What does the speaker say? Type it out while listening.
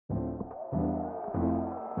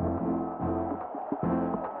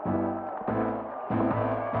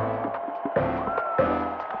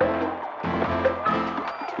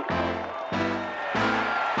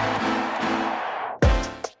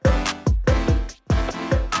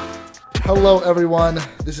Hello, everyone.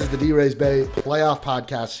 This is the D-Rays Bay Playoff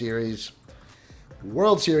Podcast Series.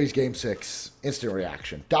 World Series Game 6, instant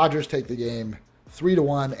reaction. Dodgers take the game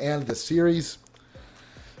 3-1 and the series.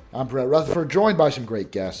 I'm Brett Rutherford, joined by some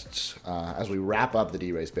great guests as we wrap up the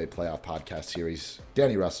D-Rays Bay Playoff Podcast Series.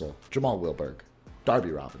 Danny Russell, Jamal Wilberg,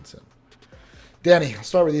 Darby Robinson. Danny, I'll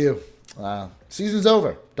start with you. Season's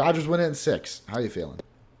over. Dodgers win it in 6. How are you feeling?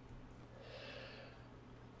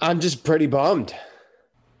 I'm just pretty bummed.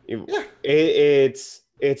 Yeah.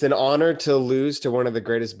 It's an honor to lose to one of the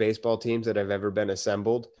greatest baseball teams that have ever been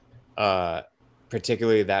assembled,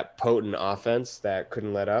 particularly that potent offense that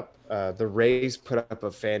couldn't let up. The Rays put up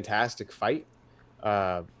a fantastic fight.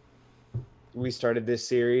 We started this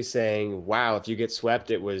series saying, wow, if you get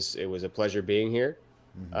swept, it was a pleasure being here.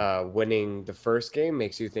 Winning the first game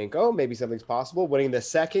makes you think, oh, maybe something's possible. Winning the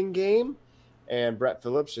second game and Brett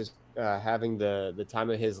Phillips just having the time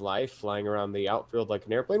of his life flying around the outfield like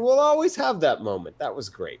an airplane. We'll always have that moment. That was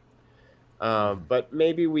great. But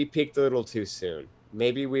maybe we peaked a little too soon.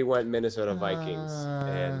 Maybe we went Minnesota Vikings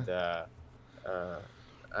and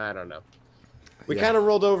I don't know. We kind of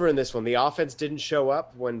rolled over in this one. The offense didn't show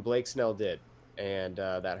up when Blake Snell did, and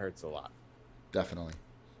that hurts a lot. Definitely.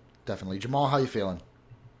 Jamal, how you feeling?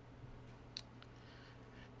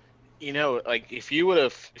 You know, like if you'd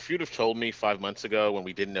have told me 5 months ago when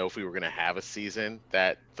we didn't know if we were going to have a season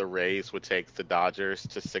that the Rays would take the Dodgers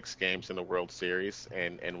to 6 games in the World Series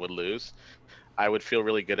and would lose, I would feel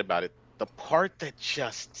really good about it. The part that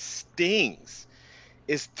just stings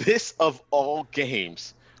is this, of all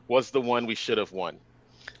games, was the one we should have won.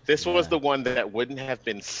 This was the one that wouldn't have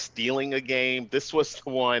been stealing a game. This was the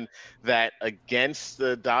one that, against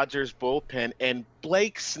the Dodgers bullpen and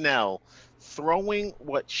Blake Snell throwing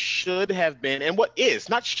what should have been, and what is,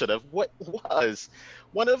 not should have, what was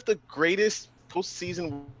one of the greatest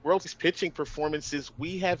postseason World Series pitching performances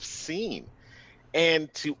we have seen.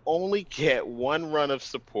 And to only get one run of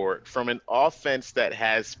support from an offense that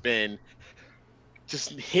has been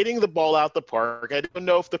just hitting the ball out the park. I don't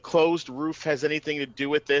know if the closed roof has anything to do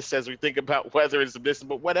with this as we think about whether it's a business,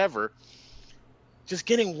 but whatever. Just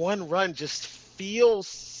getting one run just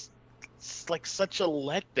feels like such a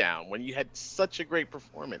letdown when you had such a great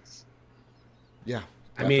performance. Yeah.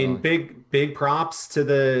 Definitely. Definitely. I mean, big props to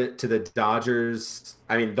the Dodgers.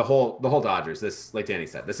 I mean, the whole Dodgers. This, like Danny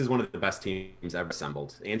said, this is one of the best teams ever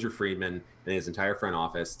assembled. Andrew Friedman and his entire front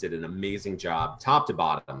office did an amazing job, top to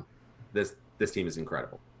bottom. This team is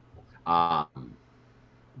incredible.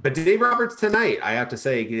 But Dave Roberts tonight, I have to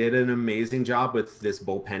say, he did an amazing job with this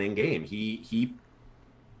bullpenning game. He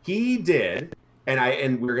did,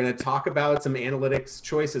 and we're going to talk about some analytics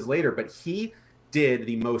choices later, but he did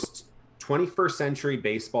the most 21st century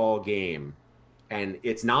baseball game. And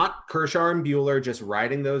it's not Kershaw and Buehler just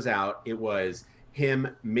riding those out. It was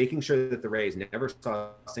him making sure that the Rays never saw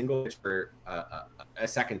a single pitch for a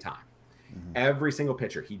second time. Mm-hmm. Every single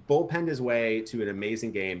pitcher. He bullpenned his way to an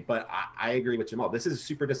amazing game. But I agree with Jamal. This is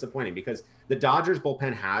super disappointing because the Dodgers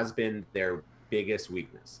bullpen has been their biggest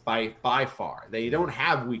weakness by far. They don't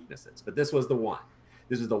have weaknesses, but this was the one.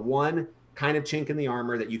 This is the one kind of chink in the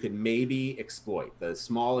armor that you could maybe exploit, the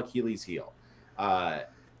small Achilles heel.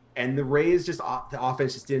 And the Rays the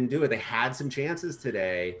offense just didn't do it. They had some chances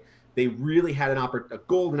today. They really had a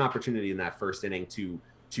golden opportunity in that first inning to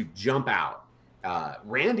jump out.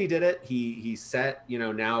 Randy did it. He set,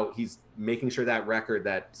 now he's making sure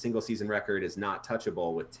that single season record is not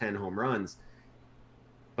touchable with 10 home runs.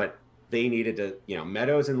 But they needed to,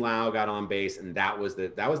 Meadows and Lau got on base, and that was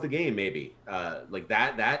the game. Maybe like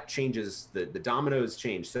that changes the dominoes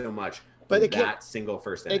change so much. But that single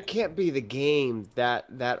first inning. It can't be the game that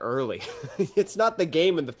early. It's not the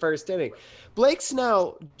game in the first inning. Blake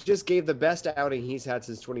Snell just gave the best outing he's had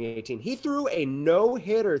since 2018. He threw a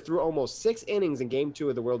no-hitter through almost 6 innings in Game 2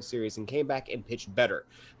 of the World Series and came back and pitched better.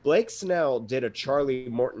 Blake Snell did a Charlie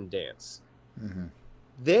Morton dance. Mm-hmm.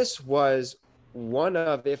 This was one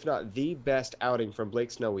of, if not the best outing from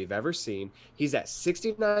Blake Snell we've ever seen. He's at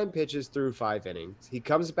 69 pitches through 5 innings. He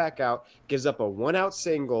comes back out, gives up a 1-out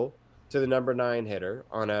single to the number 9 hitter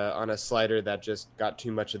on a slider that just got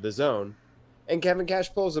too much of the zone. And Kevin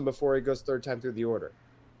Cash pulls him before he goes third time through the order.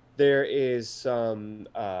 There is some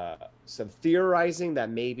theorizing that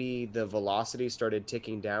maybe the velocity started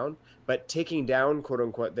ticking down, but ticking down, quote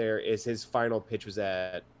unquote, there is his final pitch was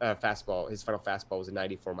at fastball. His final fastball was at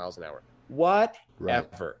 94 miles an hour. Whatever.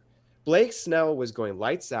 Right. Blake Snell was going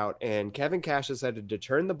lights out, and Kevin Cash decided to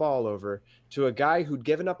turn the ball over to a guy who'd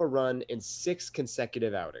given up a run in 6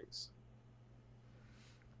 consecutive outings.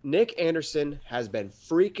 Nick Anderson has been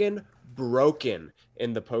freaking broken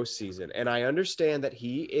in the postseason, and I understand that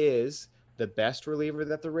he is the best reliever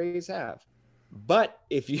that the Rays have. But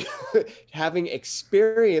if you, having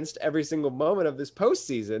experienced every single moment of this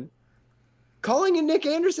postseason, calling in Nick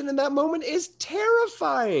Anderson in that moment is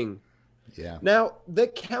terrifying. Yeah. Now, the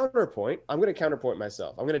counterpoint, I'm going to counterpoint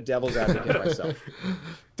myself. I'm going to devil's advocate myself.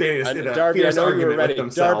 Danny's in a Darby, I fierce know you were argument ready. with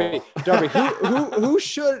himself. Darby,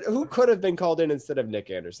 who could have been called in instead of Nick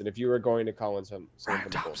Anderson if you were going to call in someone Ryan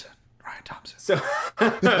from the Bulls? Thompson. So,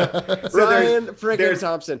 Ryan freaking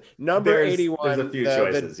Thompson, number there's 81. a few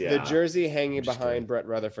choices, the jersey hanging behind Brett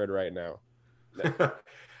Rutherford right now.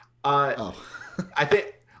 Oh. I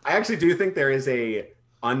actually do think there is a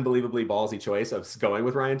unbelievably ballsy choice of going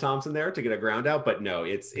with Ryan Thompson there to get a ground out, but no,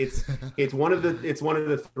 it's one of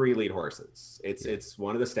the three lead horses. It's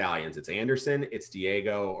one of the stallions. It's Anderson, it's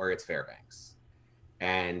Diego, or it's Fairbanks,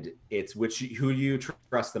 and it's who you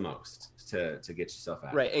trust the most to get yourself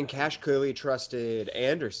out. Right, and Cash clearly trusted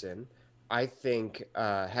Anderson. I think,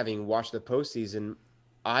 having watched the postseason,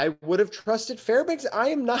 I would have trusted Fairbanks.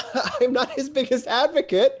 I'm not his biggest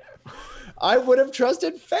advocate. I would have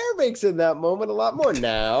trusted Fairbanks in that moment a lot more.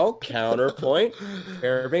 Now, counterpoint,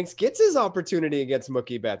 Fairbanks gets his opportunity against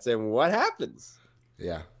Mookie Betts, and what happens?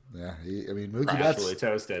 Yeah. Mookie Absolutely Betts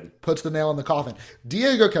toasted. puts the nail in the coffin.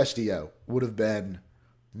 Diego Castillo would have been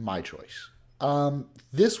my choice.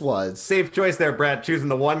 This was Safe choice there, Brett, choosing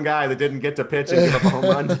the one guy that didn't get to pitch and give up a home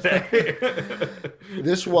run today.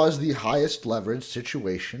 this was the highest leverage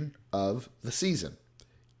situation of the season.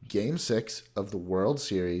 Game 6 of the World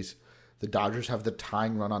Series. The Dodgers have the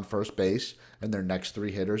tying run on first base, and their next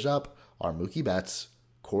three hitters up are Mookie Betts,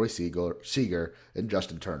 Corey Seager, and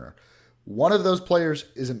Justin Turner. One of those players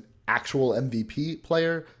is an actual MVP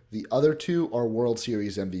player. The other two are World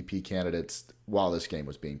Series MVP candidates while this game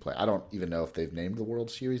was being played. I don't even know if they've named the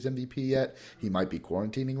World Series MVP yet. He might be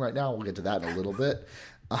quarantining right now. We'll get to that in a little bit.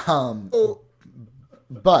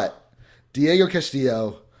 But Diego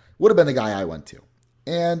Castillo would have been the guy I went to.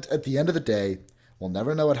 And at the end of the day, we'll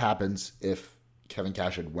never know what happens if Kevin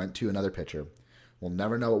Cash had went to another pitcher. We'll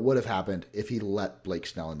never know what would have happened if he let Blake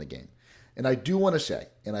Snell in the game. And I do want to say,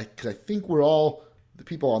 because I think we're all, the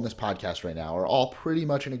people on this podcast right now, are all pretty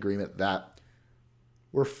much in agreement that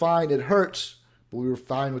we're fine. It hurts, but we were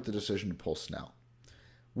fine with the decision to pull Snell.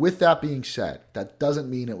 With that being said, that doesn't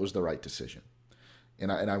mean it was the right decision.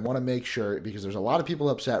 And I want to make sure, because there's a lot of people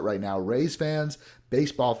upset right now, Rays fans,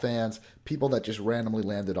 baseball fans, people that just randomly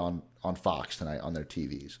landed on Fox tonight on their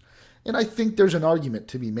TVs. And I think there's an argument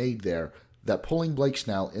to be made there that pulling Blake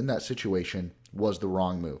Snell in that situation was the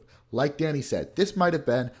wrong move. Like Danny said, this might have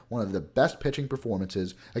been one of the best pitching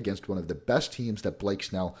performances against one of the best teams that Blake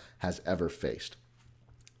Snell has ever faced.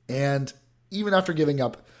 And even after giving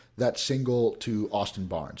up that single to Austin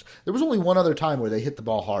Barnes, there was only one other time where they hit the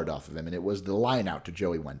ball hard off of him, and it was the line out to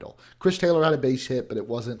Joey Wendell. Chris Taylor had a base hit, but it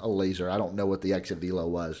wasn't a laser. I don't know what the exit velo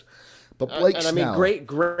was. But Blake Snell...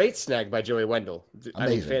 great snag by Joey Wendell.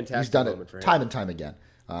 Amazing. Fantastic. He's done it time and time again.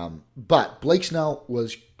 But Blake Snell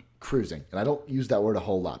was cruising, and I don't use that word a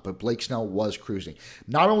whole lot, but Blake Snell was cruising.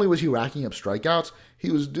 Not only was he racking up strikeouts,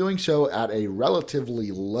 he was doing so at a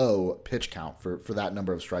relatively low pitch count for that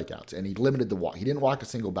number of strikeouts, and he limited the walk. He didn't walk a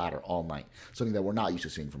single batter all night, something that we're not used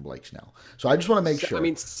to seeing from Blake Snell. So I just want to make sure.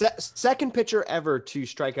 Second pitcher ever to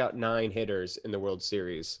strike out 9 hitters in the World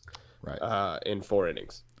Series, right? In 4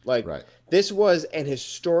 innings. This was an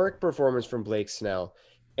historic performance from Blake Snell,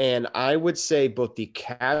 and I would say both the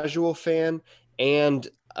casual fan and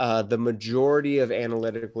the majority of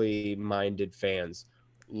analytically minded fans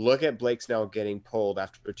look at Blake Snell getting pulled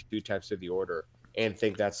after 2 times through the order and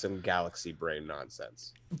think that's some galaxy brain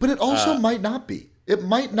nonsense. But it also might not be. It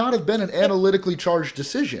might not have been an analytically charged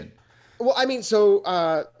decision. Well, I mean,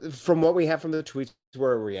 so from what we have from the tweets,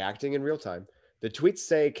 we're reacting in real time. The tweets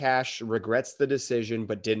say Cash regrets the decision,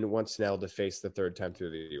 but didn't want Snell to face the 3rd time through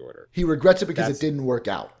the order. He regrets it because it didn't work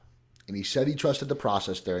out. And he said he trusted the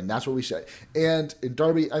process there, and that's what we said. And in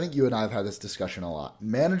Darby, I think you and I have had this discussion a lot.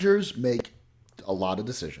 Managers make a lot of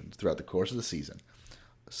decisions throughout the course of the season.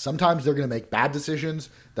 Sometimes they're going to make bad decisions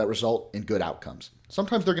that result in good outcomes.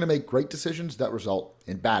 Sometimes they're going to make great decisions that result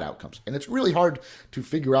in bad outcomes. And it's really hard to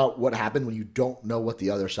figure out what happened when you don't know what the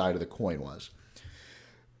other side of the coin was.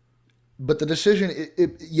 But the decision,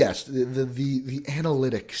 yes, the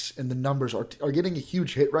analytics and the numbers are getting a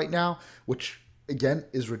huge hit right now, which again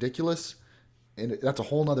is ridiculous, and that's a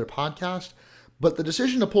whole nother podcast. But the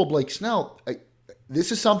decision to pull Blake Snell,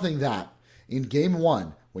 this is something that in Game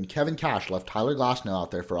 1, when Kevin Cash left Tyler Glasnow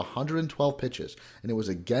out there for 112 pitches, and it was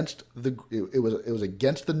against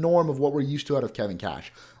the norm of what we're used to out of Kevin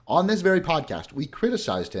Cash. On this very podcast, we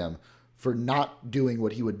criticized him for not doing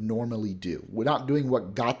what he would normally do. We're not doing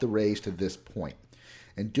what got the Rays to this point.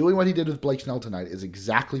 And doing what he did with Blake Snell tonight is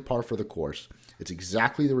exactly par for the course. It's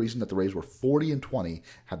exactly the reason that the Rays were 40-20,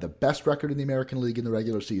 had the best record in the American League in the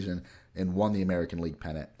regular season, and won the American League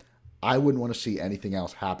pennant. I wouldn't want to see anything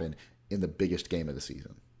else happen in the biggest game of the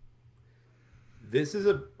season. This is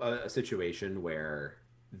a situation where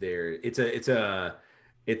it's a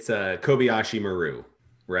Kobayashi Maru,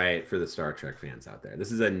 right? For the Star Trek fans out there.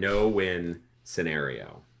 This is a no-win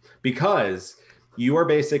scenario because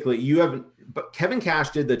but Kevin Cash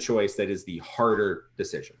did the choice that is the harder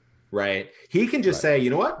decision, right? He can just say, you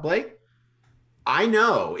know what, Blake, I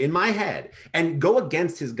know in my head, and go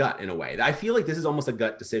against his gut in a way. I feel like this is almost a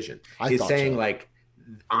gut decision. He's saying like,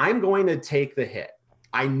 I'm going to take the hit.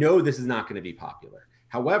 I know this is not going to be popular.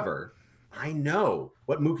 However, I know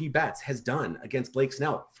what Mookie Betts has done against Blake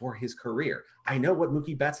Snell for his career. I know what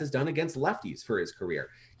Mookie Betts has done against lefties for his career.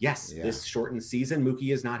 Yes, this shortened season,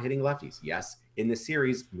 Mookie is not hitting lefties. Yes, in this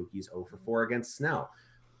series, Mookie's 0 for 4 against Snell.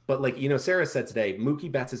 But like, Sarah said today,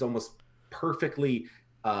 Mookie Betts is almost perfectly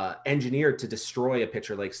engineered to destroy a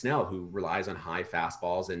pitcher like Snell, who relies on high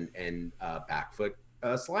fastballs and back foot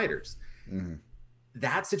sliders. Mm-hmm.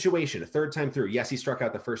 That situation, a third time through, yes, he struck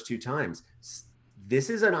out the first 2 times. This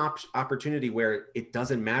is an opportunity where it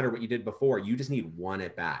doesn't matter what you did before. You just need one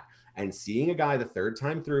at bat. And seeing a guy the third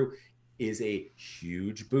time through is a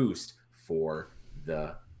huge boost for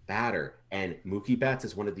the batter. And Mookie Betts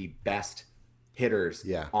is one of the best hitters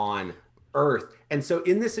on earth. And so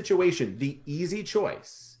in this situation, the easy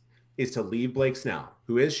choice is to leave Blake Snell,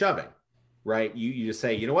 who is shoving, right? You just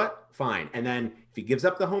say, you know what? Fine. And then if he gives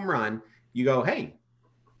up the home run, you go, hey,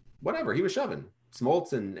 whatever, he was shoving.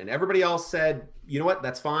 Smoltz and everybody else said, you know what,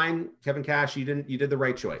 that's fine. Kevin Cash, you did the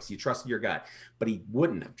right choice. You trusted your gut. But he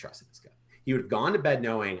wouldn't have trusted his gut. He would have gone to bed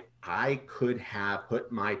knowing I could have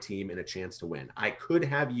put my team in a chance to win. I could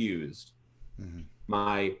have used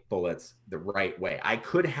my bullets the right way. I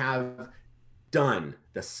could have done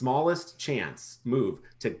the smallest chance move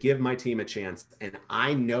to give my team a chance. And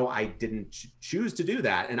I know I didn't choose to do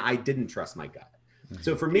that. And I didn't trust my gut.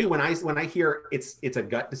 So for me, when I hear it's a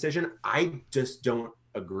gut decision, I just don't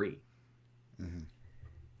agree. Mm-hmm.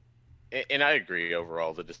 And I agree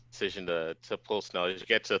overall, the decision to pull Snell, as you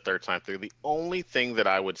get to the third time through. The only thing that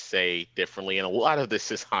I would say differently, and a lot of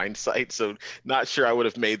this is hindsight, so not sure I would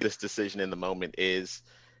have made this decision in the moment, is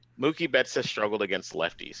Mookie Betts has struggled against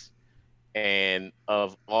lefties. And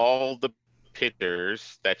of all the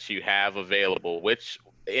pitchers that you have available, which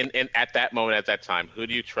in at that moment, at that time, who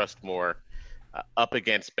do you trust more up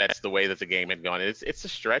against Betts the way that the game had gone? It's a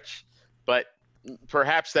stretch, but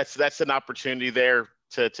perhaps that's an opportunity there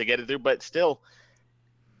to get it through. But still,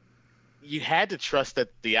 you had to trust that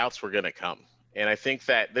the outs were going to come. And I think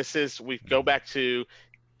that we go back to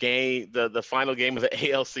the final game of the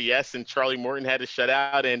ALCS, and Charlie Morton had to shut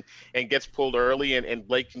out and gets pulled early, and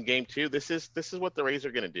Blake in game 2. This is what the Rays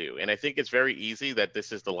are going to do. And I think it's very easy that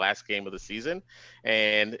this is the last game of the season,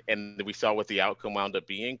 and we saw what the outcome wound up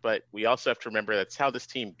being. But we also have to remember that's how this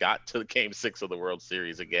team got to game 6 of the World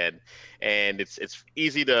Series again. And it's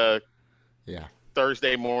easy to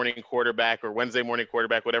Thursday morning quarterback or Wednesday morning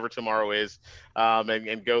quarterback, whatever tomorrow is,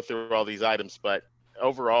 and go through all these items. But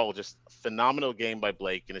overall, just a phenomenal game by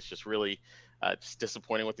Blake, and it's just really just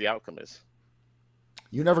disappointing what the outcome is.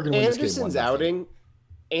 You're never going to win this game.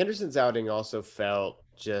 Anderson's outing also felt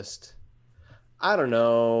just, I don't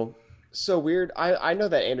know, so weird. I know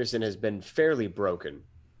that Anderson has been fairly broken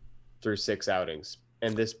through 6 outings,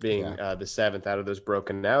 and this being the 7th out of those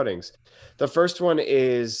broken outings. The first one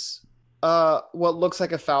is what looks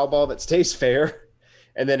like a foul ball that stays fair,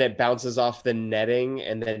 and then it bounces off the netting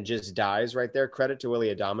and then just dies right there. Credit to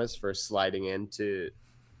Willy Adames for sliding in to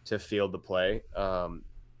field the play.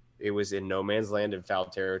 It was in no man's land in foul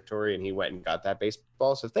territory, and he went and got that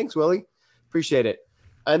baseball. So thanks, Willie. Appreciate it.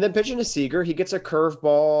 And then pitching to Seager, he gets a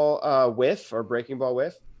curveball whiff or breaking ball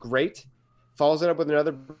whiff. Great. Follows it up with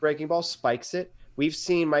another breaking ball, spikes it. We've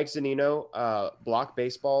seen Mike Zunino block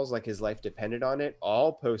baseballs like his life depended on it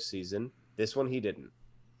all postseason. This one he didn't.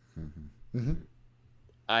 Mm-hmm. Mm-hmm.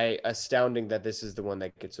 Astounding that this is the one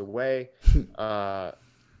that gets away.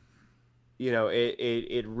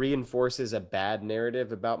 It reinforces a bad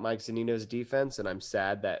narrative about Mike Zunino's defense, and I'm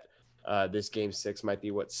sad that this game 6 might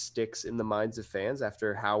be what sticks in the minds of fans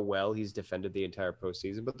after how well he's defended the entire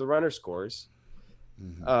postseason. But the runner scores.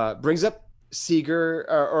 Mm-hmm. Brings up Seager,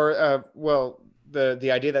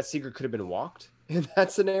 the idea that Seager could have been walked in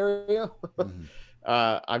that scenario. Mm-hmm.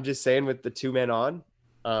 I'm just saying, with the 2 men on,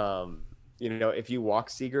 if you walk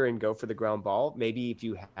Seager and go for the ground ball, maybe if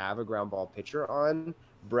you have a ground ball pitcher on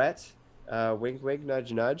Brett, wink, wink,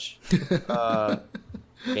 nudge, nudge,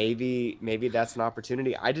 maybe that's an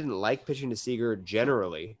opportunity. I didn't like pitching to Seager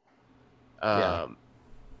generally. Yeah.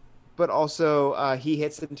 But also he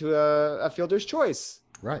hits into a fielder's choice.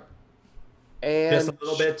 Right. And Just a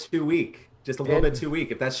little bit too weak. Just a little bit too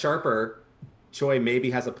weak. If that's sharper, Choi maybe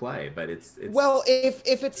has a play, but it's well,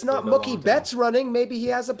 if it's not little bit Mookie long Betts running, maybe he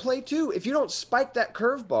has a play too. If you don't spike that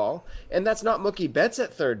curveball, and that's not Mookie Betts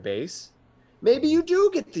at third base, maybe you do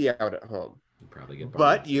get the out at home. you probably get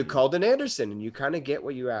But you called in Anderson, and you kind of get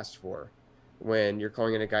what you asked for when you're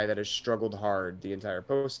calling in a guy that has struggled hard the entire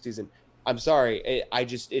postseason. I'm sorry,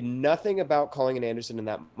 nothing about calling in Anderson in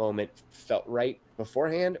that moment felt right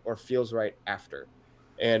beforehand or feels right after.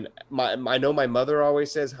 And I know my mother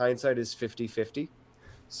always says hindsight is 50-50.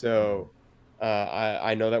 So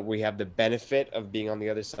I know that we have the benefit of being on the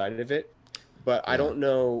other side of it, but I don't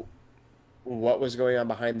know what was going on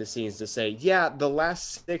behind the scenes to say, yeah, the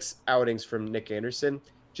last 6 outings from Nick Anderson,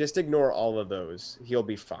 just ignore all of those. He'll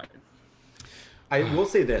be fine. I will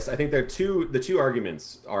say this. I think the two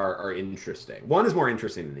arguments are interesting. One is more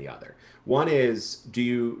interesting than the other. One is, do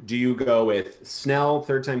you go with Snell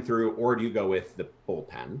third time through, or do you go with the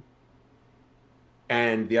bullpen?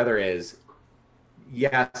 And the other is,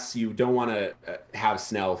 yes, you don't want to have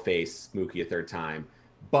Snell face Mookie a third time,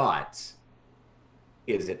 but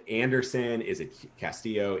is it Anderson? Is it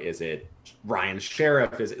Castillo? Is it Ryan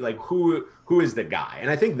Sheriff? Is it like who is the guy?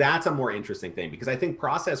 And I think that's a more interesting thing, because I think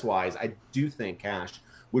process-wise, I do think Cash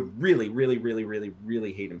would really, really, really, really,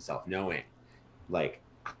 really hate himself knowing, like,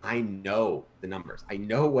 I know the numbers. I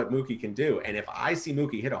know what Mookie can do. And if I see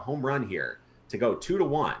Mookie hit a home run here to go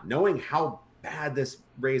 2-1, knowing how bad this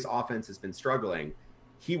Rays offense has been struggling,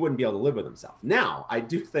 he wouldn't be able to live with himself. Now, I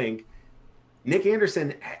do think Nick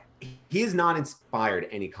Anderson, he has not inspired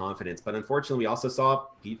any confidence, but unfortunately, we also saw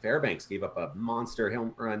Pete Fairbanks gave up a monster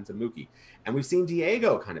home run to Mookie, and we've seen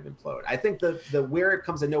Diego kind of implode. I think the where it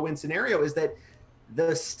comes a no-win scenario is that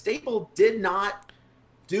the staple did not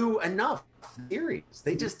do enough series.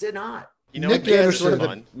 They just did not. You know Nick what makes Anderson- this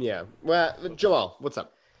fun? Yeah. Well, Joel, what's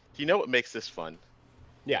up? Do you know what makes this fun?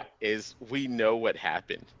 Yeah. Is we know what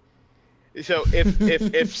happened. So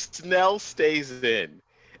if Snell stays in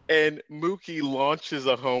and Mookie launches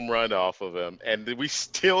a home run off of him, and we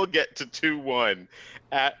still get to 2-1,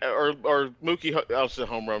 or Mookie launches a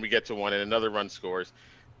home run, we get to 1, and another run scores,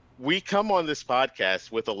 we come on this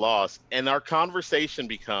podcast with a loss, and our conversation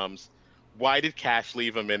becomes, why did Cash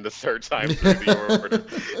leave him in the third time through the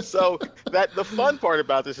order? So that the fun part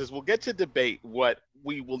about this is we'll get to debate what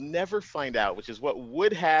we will never find out, which is what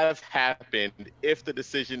would have happened if the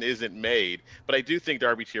decision isn't made. But I do think,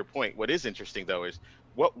 Darby, to your point, what is interesting, though, is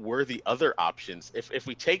what were the other options? If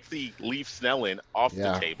we take the leave Snell in off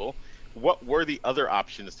the table, what were the other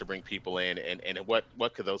options to bring people in, and what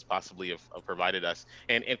could those possibly have provided us?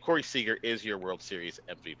 And Corey Seager is your World Series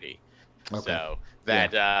MVP. Okay. So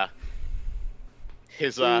that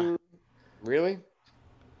his really?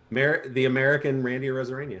 The American Randy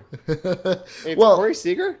Arozarena. It's Corey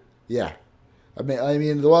Seager? Yeah. I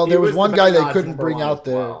mean, well, there was one guy they couldn't bring out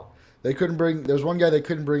there. Well. There's one guy they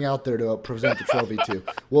couldn't bring out there to present the trophy to.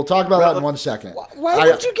 We'll talk about that in 1 second. Why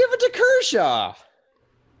would you give it to Kershaw?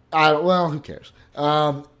 Well, who cares?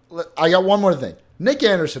 I got one more thing. Nick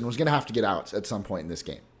Anderson was going to have to get out at some point in this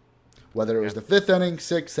game, whether it was the 5th inning,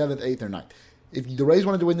 6th, 7th, 8th, or 9th. If the Rays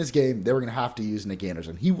wanted to win this game, they were going to have to use Nick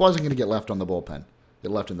Anderson. He wasn't going to get left on the bullpen. Get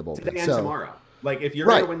left in the bullpen. Today and tomorrow. Like, if you're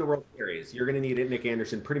going to win the World Series, you're going to need Nick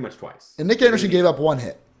Anderson pretty much twice. And Nick Anderson gave up 1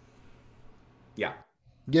 hit. Yeah.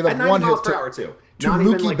 Gave up 1 hit per hour too. To not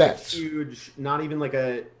Mookie even like Betts. A huge, not even like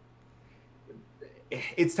a.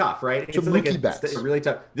 It's tough, right? To It's like Mookie Betts. It's really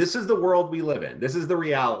tough. This is the world we live in. This is the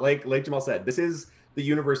reality. Like Jamal said, this is the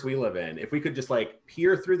universe we live in. If we could just like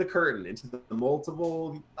peer through the curtain into the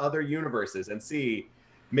multiple other universes and see,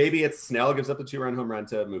 maybe it's Snell gives up the 2-run home run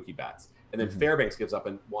to Mookie Betts, and then Fairbanks gives up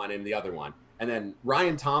one in the other one, and then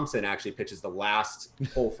Ryan Thompson actually pitches the last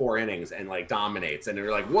full 4 innings and like dominates, and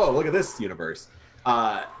you're like, whoa, look at this universe.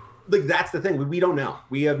 Like, that's the thing. We don't know.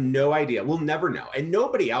 We have no idea. We'll never know. And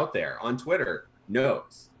nobody out there on Twitter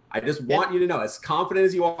knows. I just want you to know, as confident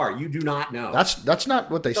as you are, you do not know. That's not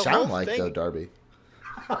what they The sound whole like, thing. though, Darby.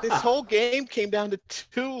 This whole game came down to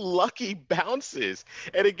 2 lucky bounces.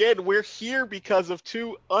 And again, we're here because of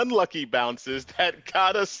 2 unlucky bounces that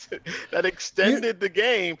got us, that extended the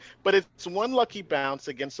game. But it's 1 lucky bounce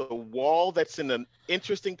against a wall that's in an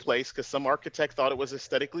interesting place because some architect thought it was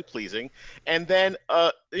aesthetically pleasing. And then,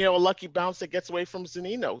 a lucky bounce that gets away from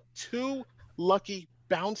Zunino. 2 lucky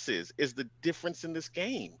bounces is the difference in this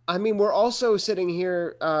game. I mean, we're also sitting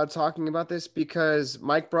here talking about this because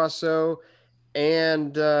Mike Brasso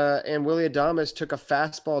and Willie Adames took a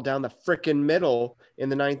fastball down the frickin' middle in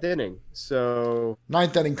the 9th inning. So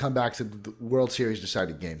Ninth inning comebacks in the World Series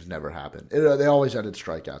deciding games never happen. They always ended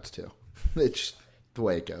strikeouts too. It's just the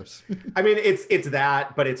way it goes. I mean, it's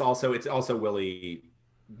that, but it's also Willie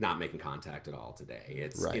not making contact at all today.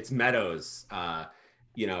 It's Meadows.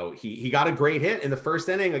 He got a great hit in the first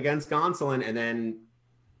inning against Gonsolin, and then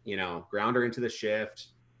grounder into the shift,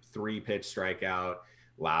 3-pitch strikeout.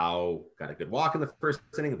 Lau got a good walk in the first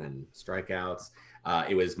inning, and then strikeouts.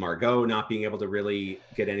 It was Margot not being able to really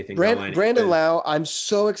get anything going. Brandon Lau, I'm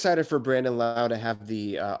so excited for Brandon Lau to have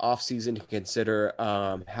the offseason to consider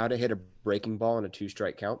how to hit a breaking ball in a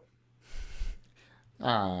 2-strike count.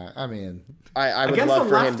 I mean, I would love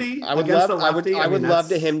for him. I would love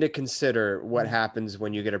to him to consider what happens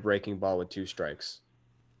when you get a breaking ball with 2 strikes.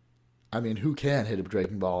 I mean, who can hit a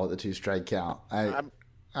breaking ball at the 2-strike count? I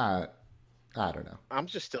don't know. I'm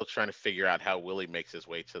just still trying to figure out how Willie makes his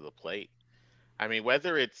way to the plate. I mean,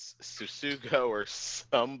 whether it's Susugo or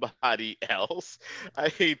somebody else,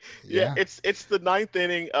 I mean, yeah, it's the 9th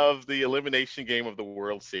inning of the elimination game of the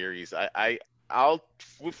World Series. I'll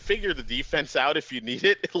figure the defense out if you need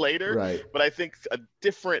it later. Right. But I think a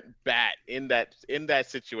different bat in that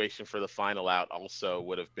situation for the final out also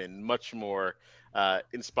would have been much more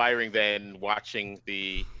inspiring than watching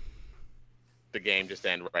the game just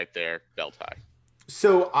end right there, belt high.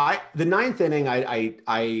 So the 9th inning,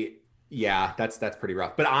 yeah, that's pretty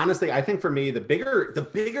rough. But honestly, I think for me, the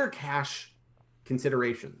bigger Cash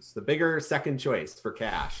considerations, the bigger second choice for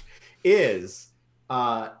Cash is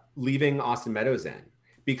leaving Austin Meadows in,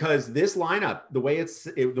 because this lineup, the way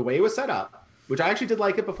it was set up, which I actually did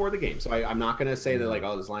like it before the game. So I'm not going to say that like,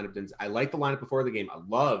 oh, this lineup didn't. I like the lineup before the game. I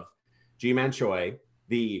love Ji-Man Choi,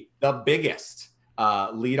 the biggest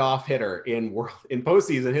leadoff hitter in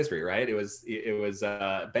postseason history, right? It was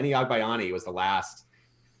Benny Agbayani was the last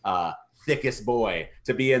thickest boy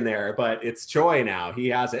to be in there, but it's Choi now. He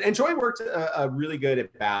has it, and Choi worked a really good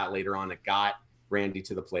at bat later on that got Randy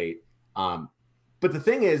to the plate. But the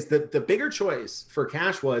thing is that the bigger choice for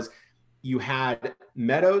Cash was you had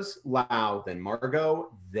Meadows, Lau, then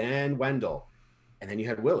Margot, then Wendell, and then you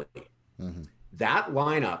had Willie. Mm-hmm. That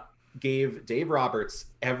lineup gave Dave Roberts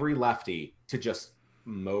every lefty to just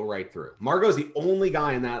mow right through. Margot's the only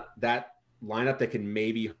guy in that lineup that can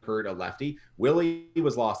maybe hurt a lefty. Willie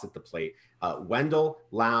was lost at the plate. Wendell,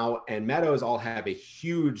 Lau, and Meadows all have a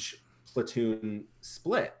huge platoon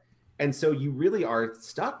split. And so you really are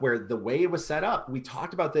stuck where the way it was set up, we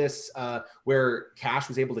talked about this, where Cash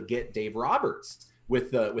was able to get Dave Roberts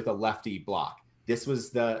with a lefty block. This was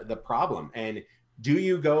the problem. And do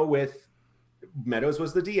you go with Meadows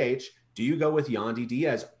was the DH? Do you go with Yandy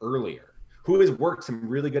Diaz earlier, who has worked some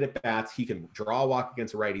really good at bats? He can draw a walk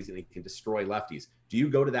against righties and he can destroy lefties. Do you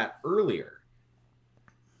go to that earlier?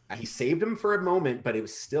 He saved him for a moment, but it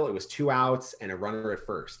was 2 outs and a runner at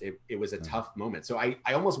first. It was a tough moment. So I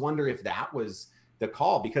almost wonder if that was the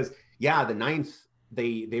call, because yeah, the 9th,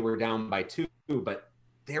 they were down by 2, but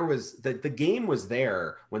there was the game was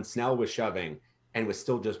there when Snell was shoving and was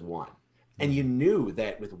still just 1. And you knew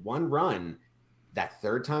that with 1 run, that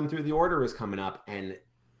 3rd time through the order was coming up and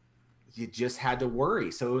you just had to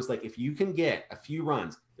worry. So it was like, if you can get a few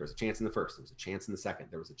runs, there was a chance in the 1st, there was a chance in the 2nd,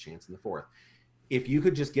 there was a chance in the 4th. If you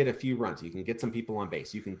could just get a few runs, you can get some people on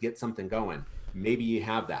base, you can get something going. Maybe you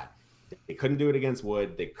have that. They couldn't do it against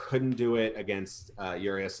Wood. They couldn't do it against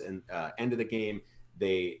Urias. And end of the game,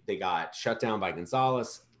 they got shut down by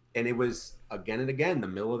Gonzalez. And it was again and again, the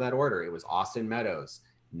middle of that order. It was Austin Meadows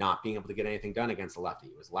not being able to get anything done against the lefty.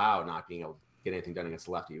 It was Lau not being able to get anything done against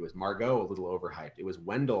the lefty. It was Margot a little overhyped. It was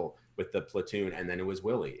Wendell with the platoon, and then it was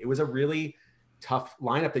Willie. It was a really tough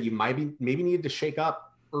lineup that you maybe needed to shake up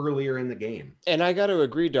earlier in the game. And I got to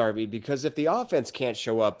agree, Darby, because if the offense can't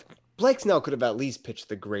show up, Blake Snell could have at least pitched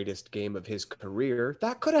the greatest game of his career.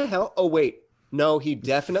 That could have helped. Oh, wait. No, he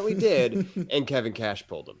definitely did. And Kevin Cash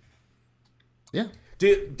pulled him. Yeah.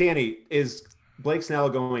 Danny, is Blake Snell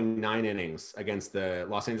going 9 innings against the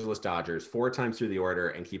Los Angeles Dodgers 4 times through the order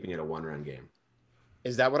and keeping it a 1-run game?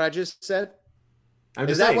 Is that what I just said?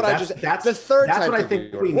 Is that what I just? That's the 3rd that's time. What I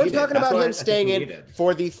think we're talking about him staying in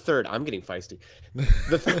for the 3rd. I'm getting feisty.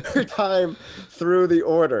 The 3rd time through the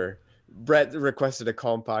order. Brett requested a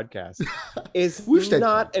calm podcast. Is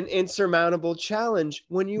not an insurmountable challenge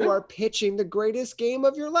when you are pitching the greatest game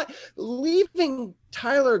of your life. Leaving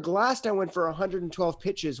Tyler Glasnow for 112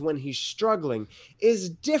 pitches when he's struggling is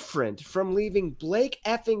different from leaving Blake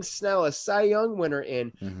effing Snell, a Cy Young winner,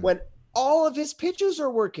 in when all of his pitches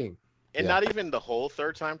are working. And not even the whole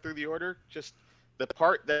 3rd time through the order, just the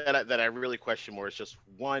part that I really question more is just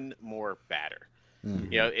 1 more batter.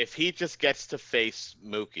 You know, if he just gets to face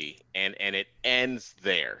Mookie and it ends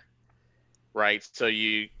there, right? So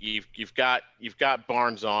you've got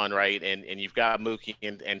Barnes on, right, and you've got Mookie,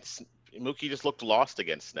 and Mookie just looked lost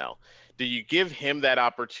against Snell. Do you give him that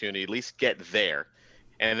opportunity, at least get there?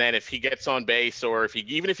 And then if he gets on base, or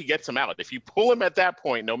even if he gets him out, if you pull him at that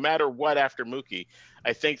point, no matter what after Mookie,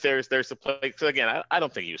 I think there's a play. Because again, I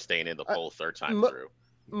don't think he was staying in the whole third time through.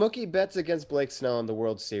 Mookie Betts against Blake Snell in the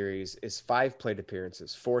World Series is 5 plate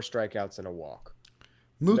appearances, 4 strikeouts, and a walk.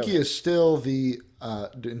 Mookie is still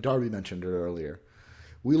and Darby mentioned it earlier.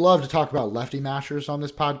 We love to talk about lefty mashers on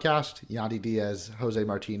this podcast. Yandy Diaz, Jose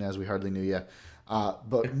Martinez, we hardly knew you.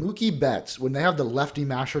 But Mookie Betts, when they have the lefty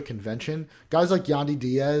masher convention, guys like Yandy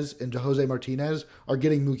Diaz and Jose Martinez are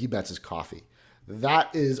getting Mookie Betts' coffee.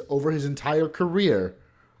 That is, over his entire career,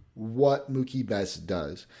 what Mookie Betts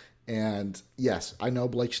does. And yes, I know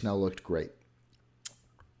Blake Snell looked great.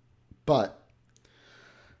 But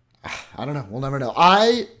I don't know. We'll never know.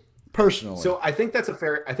 I personally. So I think it's a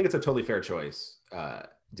totally fair choice,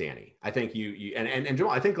 Danny. I think you and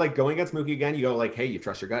Jamal, I think like going against Mookie again, you go like, hey, you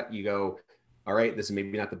trust your gut. You go, all right, this is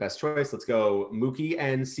maybe not the best choice. Let's go Mookie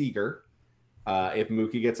and Seager. If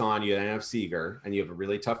Mookie gets on, you then have Seager, and you have a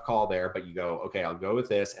really tough call there, but you go, okay, I'll go with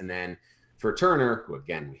this. And then for Turner, who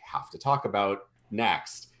again, we have to talk about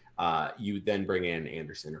next, you then bring in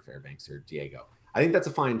Anderson or Fairbanks or Diego. I think that's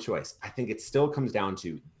a fine choice. I think it still comes down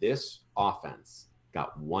to this offense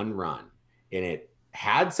got 1 run, and it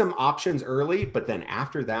had some options early, but then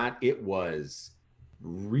after that, it was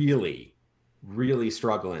really, really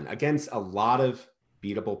struggling against a lot of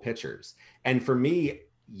beatable pitchers. And for me,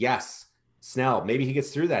 yes, Snell, maybe he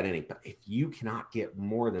gets through that inning, but if you cannot get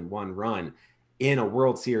more than 1 run in a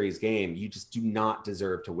World Series game, you just do not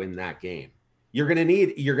deserve to win that game. You're gonna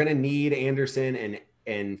need Anderson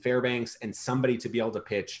and Fairbanks and somebody to be able to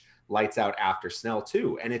pitch lights out after Snell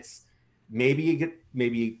too. And it's maybe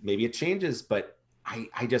it changes, but I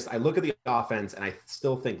look at the offense and I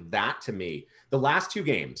still think that, to me, the last 2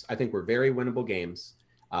 games I think were very winnable games.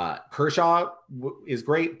 Kershaw is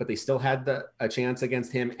great, but they still had a chance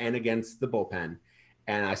against him and against the bullpen.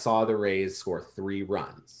 And I saw the Rays score 3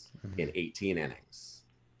 runs in 18 innings.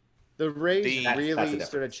 The Rays really that's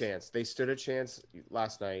stood a chance. They stood a chance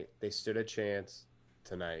last night. They stood a chance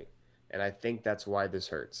tonight. And I think that's why this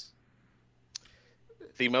hurts.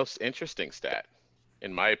 The most interesting stat,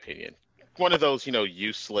 in my opinion, one of those,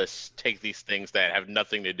 useless, take these things that have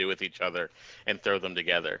nothing to do with each other and throw them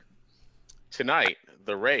together. Tonight,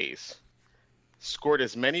 the Rays scored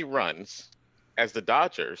as many runs as the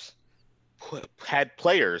Dodgers had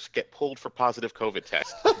players get pulled for positive COVID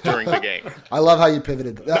tests during the game. I love how you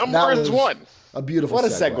pivoted. That was 1. A beautiful What a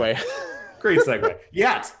segue. Great segue.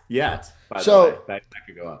 Yet. By So, the way, that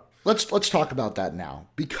could go up. Let's talk about that now,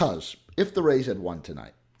 because if the Rays had won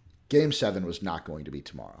tonight, Game 7 was not going to be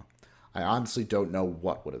tomorrow. I honestly don't know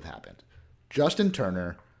what would have happened. Justin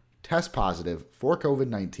Turner test positive for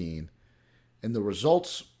COVID-19, and the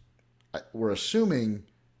results we're assuming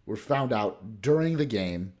were found out during the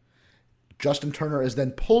game. Justin Turner is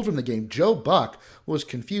then pulled from the game. Joe Buck was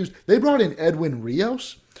confused. They brought in Edwin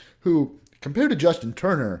Rios, who, compared to Justin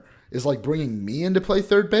Turner, is like bringing me in to play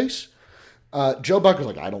third base. Joe Buck was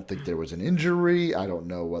like, I don't think there was an injury. I don't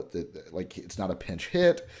know what it's not a pinch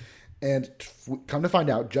hit. And come to find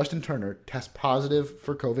out, Justin Turner tests positive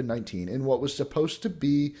for COVID-19 in what was supposed to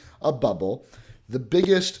be a bubble. The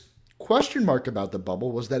biggest question mark about the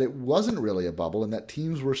bubble was that it wasn't really a bubble and that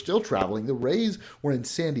teams were still traveling. The Rays were in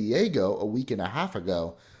San Diego a week and a half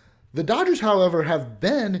ago. The Dodgers, however, have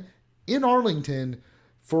been in Arlington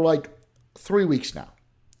for like 3 weeks now.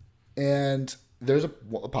 And there's a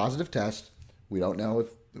positive test. We don't know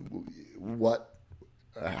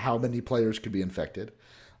how many players could be infected.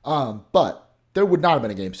 But there would not have been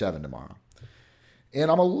a Game 7 tomorrow. And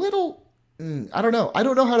I'm a little... I don't know. I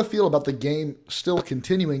don't know how to feel about the game still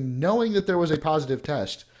continuing, knowing that there was a positive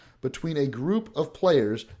test between a group of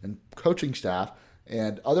players and coaching staff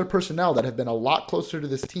and other personnel that have been a lot closer to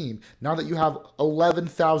this team. Now that you have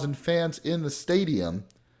 11,000 fans in the stadium,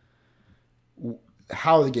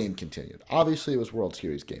 how the game continued. Obviously, it was World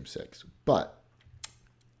Series Game 6, but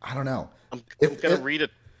I don't know. I'm going to read it.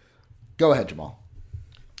 Go ahead, Jamal.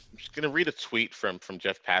 I'm just going to read a tweet from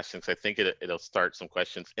Jeff Passan, because I think it'll start some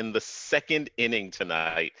questions. In the 2nd inning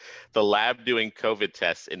tonight, the lab doing COVID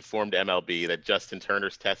tests informed MLB that Justin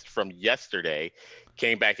Turner's test from yesterday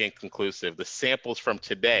came back inconclusive. The samples from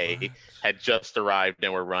today had just arrived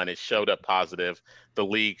and were run. It showed up positive. The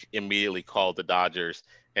league immediately called the Dodgers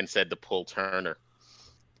and said to pull Turner.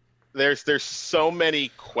 There's so many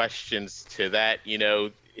questions to that.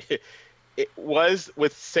 it was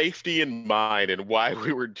with safety in mind and why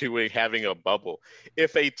we were having a bubble.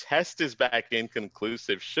 If a test is back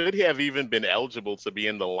inconclusive, should he have even been eligible to be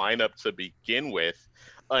in the lineup to begin with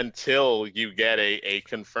until you get a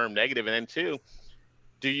confirmed negative? And then two,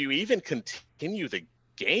 do you even continue the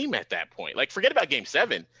game at that point? Like, forget about game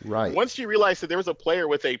 7. Right. Once you realize that there was a player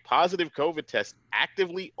with a positive COVID test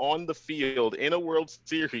actively on the field in a World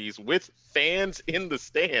Series with fans in the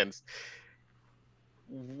stands,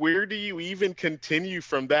 where do you even continue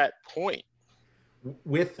from that point?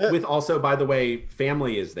 With also, by the way,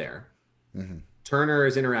 family is there. Mm-hmm. Turner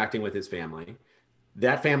is interacting with his family.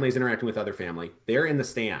 That family is interacting with other family. They're in the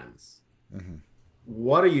stands. Mm-hmm.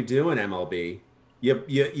 What are you doing, MLB?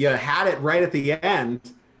 You had it right at the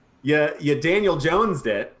end. You Daniel Jones'd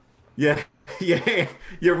it. You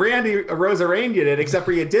Randy Rosaranian it, except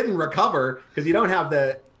for you didn't recover because you don't have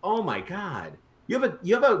the. Oh my God! You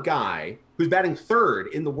have a guy who's batting third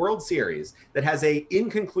in the World Series that has a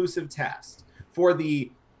inconclusive test for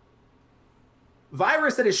the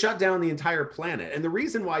virus that has shut down the entire planet. And the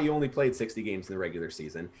reason why you only played 60 games in the regular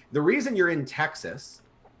season, the reason you're in Texas,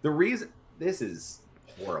 the reason this is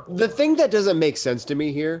horrible. The thing that doesn't make sense to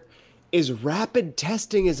me here is rapid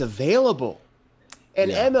testing is available. And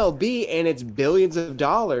MLB and its billions of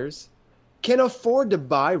dollars can afford to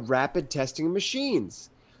buy rapid testing machines.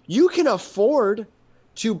 You can afford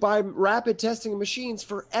to buy rapid testing machines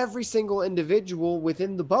for every single individual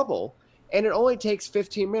within the bubble, and it only takes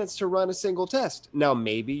 15 minutes to run a single test. Now,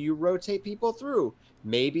 maybe you rotate people through.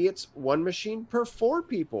 Maybe it's one machine per 4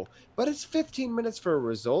 people, but it's 15 minutes for a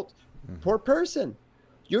result per person.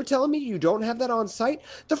 You're telling me you don't have that on site?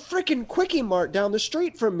 The freaking Quickie Mart down the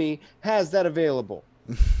street from me has that available.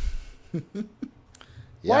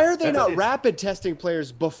 Why are they not rapid testing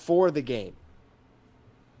players before the game?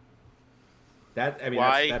 That's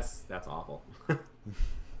awful.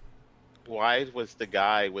 Why was the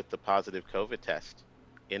guy with the positive COVID test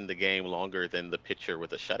in the game longer than the pitcher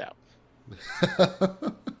with a shutout?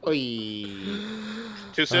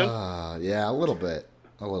 Too soon? Yeah, a little bit.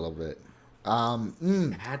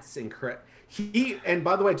 That's incredible. And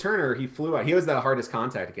by the way, Turner, he flew out. He was the hardest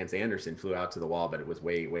contact against Anderson, flew out to the wall, but it was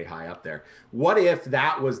way, way high up there. What if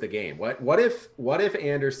that was the game? What if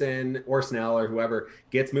Anderson or Snell or whoever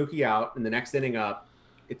gets Mookie out and the next inning up,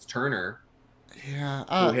 it's Turner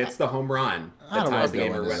who hits the home run that ties the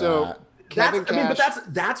game or So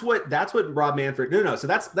that's what Rob Manfred. No. So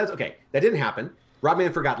that's okay. That didn't happen. Rob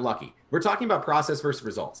Manfred got lucky. We're talking about process versus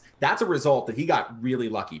results. That's a result that he got really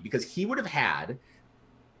lucky because he would have had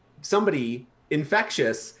somebody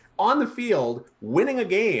infectious on the field winning a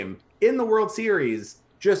game in the World Series,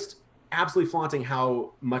 just absolutely flaunting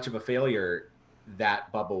how much of a failure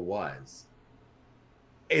that bubble was.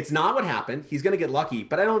 It's not what happened. He's going to get lucky,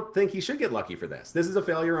 but I don't think he should get lucky for this. This is a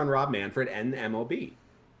failure on Rob Manfred and the MLB.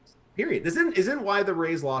 Period. This isn't why the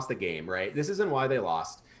Rays lost the game, right? This isn't why they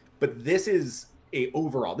lost, but this is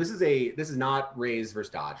overall. This is not Rays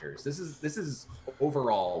versus Dodgers. This is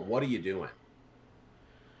overall. What are you doing?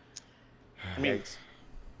 I mean,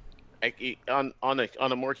 on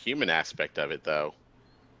a more human aspect of it, though,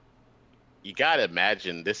 you gotta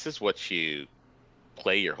imagine this is what you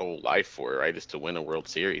play your whole life for, right? Is to win a World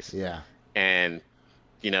Series. Yeah. And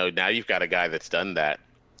now you've got a guy that's done that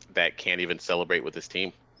can't even celebrate with his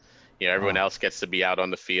team. Everyone else gets to be out on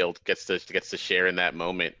the field, gets to share in that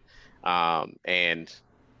moment. And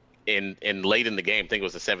in late in the game, I think it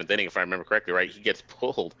was the 7th inning, if I remember correctly, right? He gets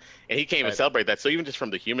pulled and he can't even celebrate that. So even just from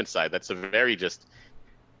the human side, that's a very just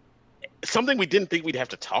something we didn't think we'd have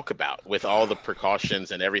to talk about with all the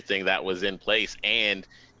precautions and everything that was in place. And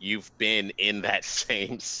you've been in that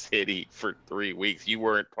same city for 3 weeks. You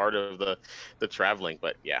weren't part of the traveling,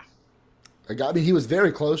 but yeah. I mean, he was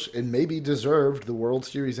very close and maybe deserved the World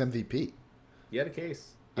Series MVP. He had a case.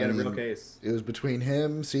 He had a real case. It was between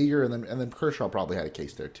him, Seager, and then Kershaw probably had a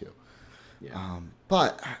case there too. Yeah.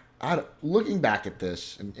 But looking back at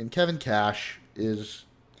this, and Kevin Cash is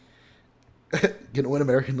going to win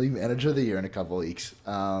American League Manager of the Year in a couple of weeks.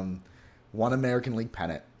 Won American League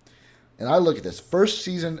pennant. And I look at this first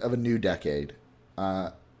season of a new decade.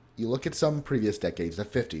 You look at some previous decades, the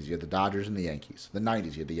 50s, you had the Dodgers and the Yankees. The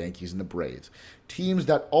 90s, you had the Yankees and the Braves. Teams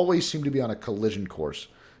that always seem to be on a collision course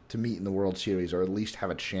to meet in the World Series or at least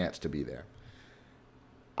have a chance to be there.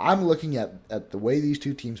 I'm looking at the way these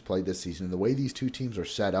two teams played this season and the way these two teams are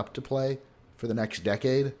set up to play for the next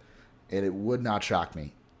decade, and it would not shock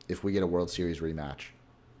me if we get a World Series rematch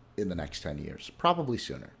in the next 10 years, probably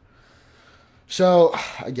sooner. So,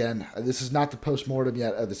 again, this is not the postmortem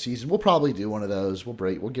yet of the season. We'll probably do one of those. We'll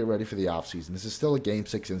get ready for the offseason. This is still a Game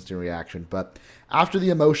 6 instant reaction, but after the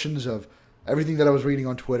emotions of everything that I was reading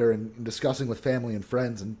on Twitter and discussing with family and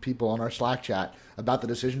friends and people on our Slack chat about the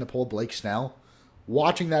decision to pull Blake Snell,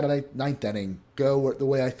 watching that ninth inning go the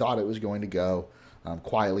way I thought it was going to go,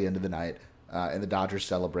 quietly into the night, and the Dodgers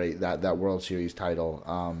celebrate that World Series title.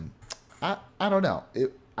 I don't know.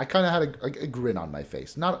 I kind of had a grin on my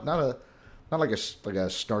face, not like a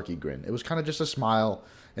snarky grin. It was kind of just a smile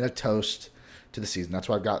and a toast to the season. That's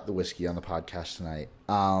why I've got the whiskey on the podcast tonight.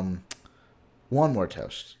 One more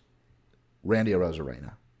toast. Randy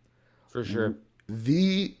Arozarena. For sure.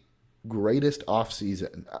 The greatest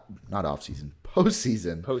postseason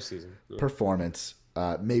Yeah. performance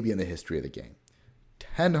maybe in the history of the game.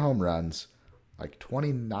 10 home runs, like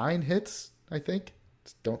 29 hits, I think.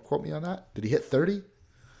 Don't quote me on that. Did he hit 30?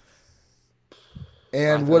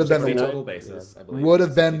 And would have been the total basis, I believe. would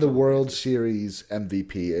have been the World Series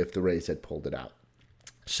MVP if the Rays had pulled it out.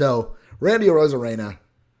 So Randy Arozarena,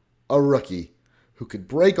 a rookie who could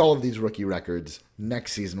break all of these rookie records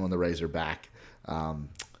next season when the Rays are back.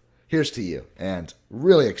 Here's to you, and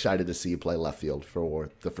really excited to see you play left field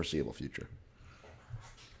for the foreseeable future.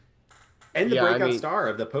 And the breakout star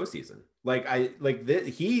of the postseason.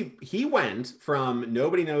 He went from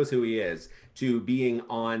nobody knows who he is to being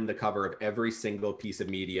on the cover of every single piece of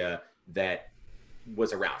media that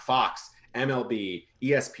was around. Fox, MLB,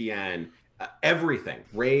 ESPN, everything.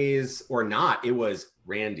 Rays or not, it was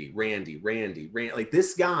Randy. Like,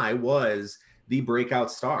 this guy was the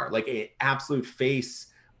breakout star, like an absolute face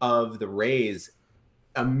of the Rays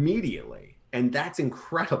immediately. And that's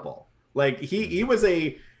incredible. Like, he was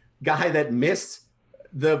a guy that missed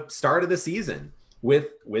the start of the season with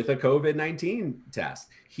a COVID-19 test.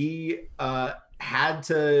 He had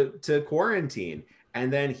to quarantine,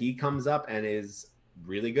 and then he comes up and is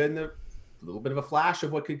really good in the little bit of a flash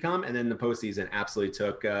of what could come, and then the postseason absolutely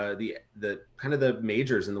took the kind of the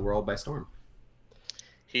majors in the world by storm.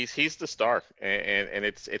 He's the star, and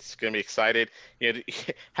it's going to be excited. You know,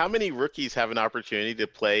 how many rookies have an opportunity to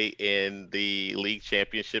play in the league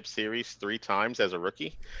championship series 3 times as a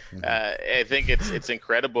rookie? Mm-hmm. I think it's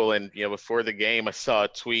incredible. And before the game, I saw a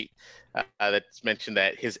tweet that's mentioned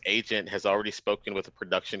that his agent has already spoken with a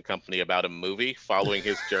production company about a movie following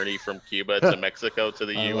his journey from Cuba to Mexico to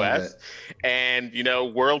the U.S. And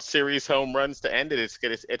World Series home runs to end it.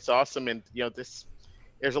 It's awesome, and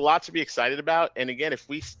there's a lot to be excited about. And again, if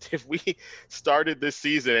we started this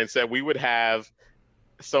season and said we would have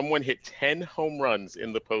someone hit 10 home runs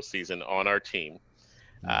in the postseason on our team,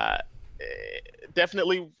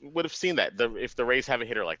 definitely would have seen that if the Rays have a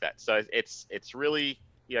hitter like that. So it's really,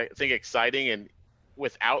 I think, exciting. And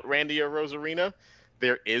without Randy Arozarena,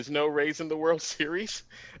 there is no Rays in the World Series.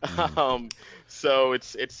 So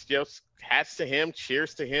it's hats to him,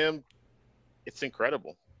 cheers to him. It's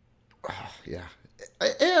incredible. Yeah.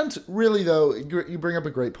 And really, though, you bring up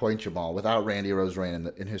a great point, Jamal. Without Randy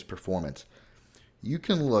Arozarena in his performance, you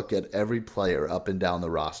can look at every player up and down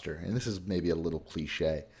the roster, and this is maybe a little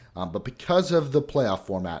cliche, but because of the playoff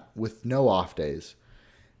format with no off days,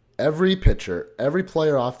 every pitcher, every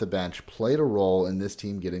player off the bench played a role in this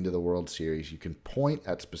team getting to the World Series. You can point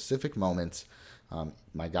at specific moments.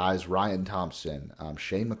 My guys, Ryan Thompson,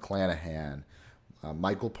 Shane McClanahan,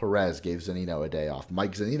 Michael Perez gave Zunino a day off.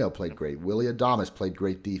 Mike Zunino played great. Willy Adames played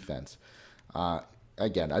great defense.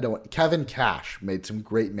 Kevin Cash made some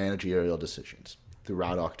great managerial decisions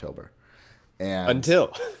throughout October. And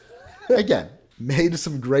made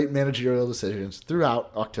some great managerial decisions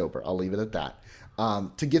throughout October. I'll leave it at that.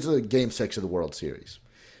 To get to the Game 6 of the World Series.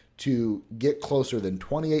 To get closer than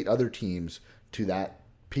 28 other teams to that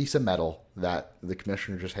piece of metal that the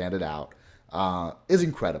commissioner just handed out is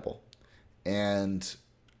incredible. And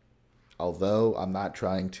although I'm not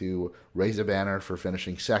trying to raise a banner for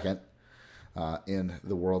finishing second in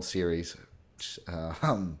the World Series,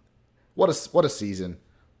 what a season,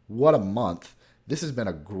 what a month. This has been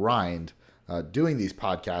a grind. Doing these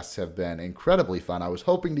podcasts have been incredibly fun. I was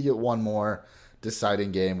hoping to get one more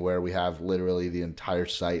deciding game where we have literally the entire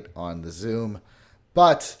site on the Zoom,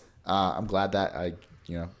 but I'm glad that I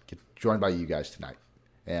get joined by you guys tonight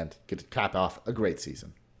and get to cap off a great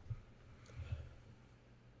season.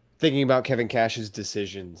 Thinking about Kevin Cash's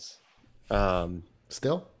decisions.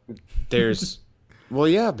 Still? There's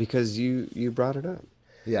because you brought it up.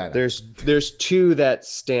 Yeah. There's 2 that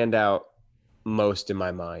stand out most in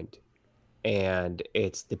my mind. And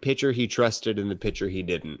it's the pitcher he trusted and the pitcher he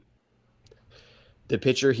didn't. The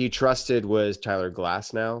pitcher he trusted was Tyler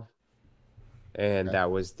Glasnow. And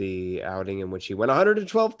that was the outing in which he went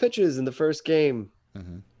 112 pitches in the first game.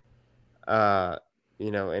 Mm-hmm.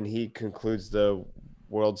 And he concludes the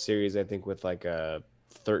World Series, I think, with like a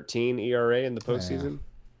 13 ERA in the postseason.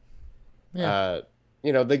 Yeah.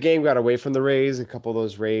 the game got away from the Rays. A couple of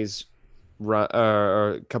those Rays run,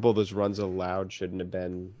 or a couple of those runs allowed shouldn't have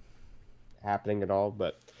been happening at all.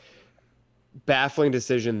 But baffling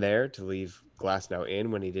decision there to leave Glasnow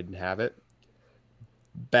in when he didn't have it.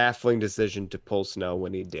 Baffling decision to pull Snell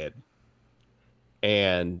when he did.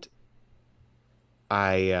 And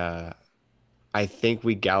I think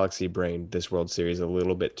we galaxy brained this World Series a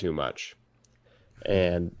little bit too much.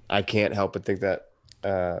 And I can't help but think that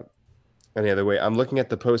any other way. I'm looking at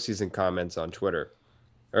the postseason comments on Twitter,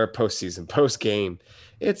 or post game.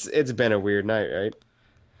 It's been a weird night, right?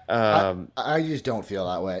 I just don't feel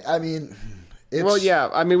that way. I mean,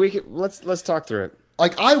 let's talk through it.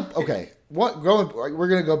 We're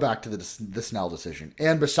gonna go back to the Snell decision,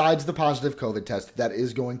 and besides the positive COVID test, that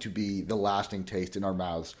is going to be the lasting taste in our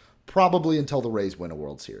mouths, probably until the Rays win a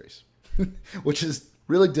World Series, which is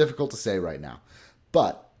really difficult to say right now.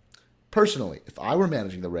 But personally, if I were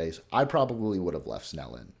managing the Rays, I probably would have left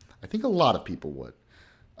Snell in. I think a lot of people would.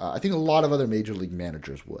 I think a lot of other major league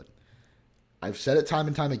managers would. I've said it time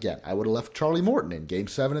and time again. I would have left Charlie Morton in Game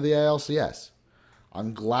 7 of the ALCS.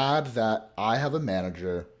 I'm glad that I have a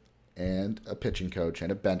manager and a pitching coach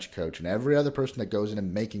and a bench coach and every other person that goes in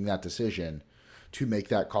and making that decision to make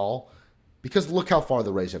that call, because look how far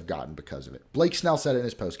the Rays have gotten because of it. Blake Snell said it in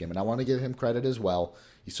his postgame, and I want to give him credit as well.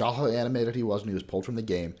 You saw how animated he was when he was pulled from the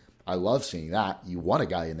game. I love seeing that. You want a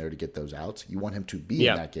guy in there to get those outs. You want him to be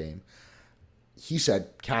in that game. He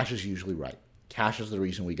said, Cash is usually right. Cash is the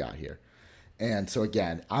reason we got here. And so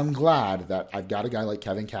again, I'm glad that I've got a guy like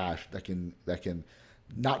Kevin Cash that can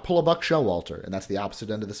not pull a Buck Showalter, and that's the opposite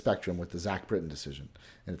end of the spectrum with the Zach Britton decision.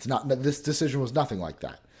 And it's not, this decision was nothing like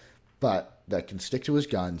that, but that can stick to his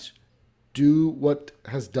guns, do what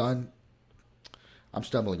has done. I'm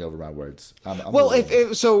stumbling over my words.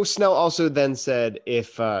 So Snell also then said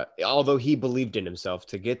although he believed in himself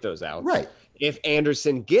to get those outs, right? If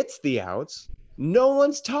Anderson gets the outs, no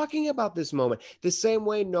one's talking about this moment. The same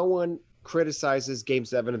way no one criticizes Game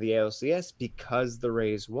 7 of the ALCS because the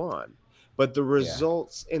Rays won. But the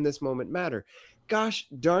results in this moment matter. Gosh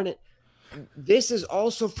darn it. This is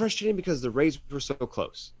also frustrating because the Rays were so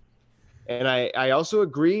close. And I also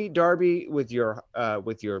agree, Darby, with your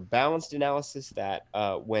balanced analysis that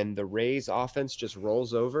when the Rays offense just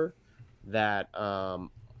rolls over, that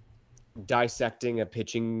dissecting a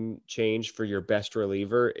pitching change for your best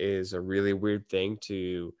reliever is a really weird thing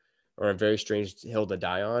or a very strange hill to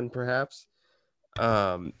die on, perhaps.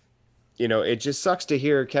 It just sucks to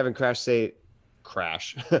hear Kevin Cash say,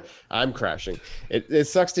 I'm crashing. It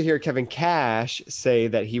sucks to hear Kevin Cash say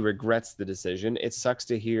that he regrets the decision. It sucks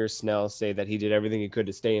to hear Snell say that he did everything he could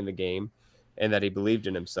to stay in the game and that he believed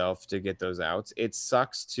in himself to get those outs. It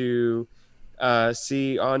sucks to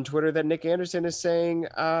see on Twitter that Nick Anderson is saying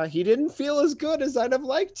he didn't feel as good as I'd have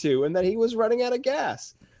liked to and that he was running out of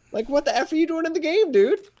gas. Like, what the F are you doing in the game,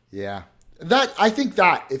 dude? Yeah. I think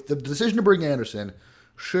that if the decision to bring Anderson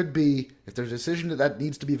should be, if there's a decision that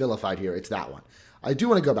needs to be vilified here, it's that one. I do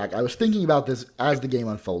want to go back. I was thinking about this as the game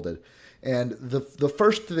unfolded, and the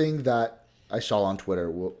first thing that I saw on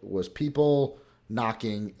Twitter was people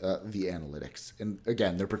knocking the analytics. And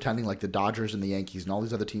again, they're pretending like the Dodgers and the Yankees and all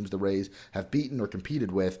these other teams the Rays have beaten or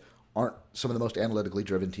competed with aren't some of the most analytically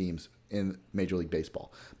driven teams in Major League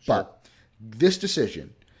Baseball. Sure. But this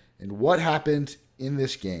decision and what happened in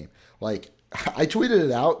this game, like, I tweeted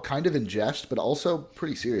it out kind of in jest, but also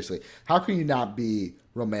pretty seriously. How can you not be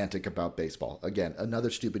romantic about baseball? Again, another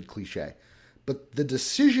stupid cliche. But the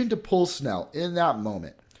decision to pull Snell in that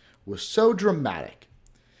moment was so dramatic,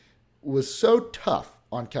 was so tough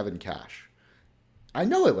on Kevin Cash. I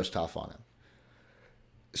know it was tough on him.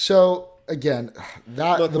 So, again,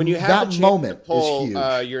 that moment to pull, is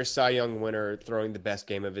huge. Your Cy Young winner throwing the best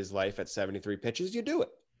game of his life at 73 pitches, you do it.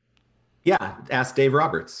 Yeah, ask Dave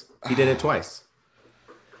Roberts. He did it twice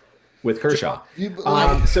with Kershaw.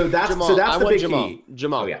 So that's the big key.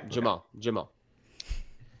 Jamal.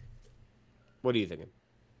 What are you thinking?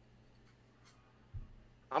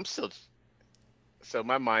 So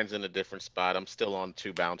my mind's in a different spot. I'm still on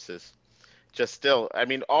 2 bounces. I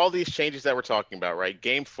mean, all these changes that we're talking about, right?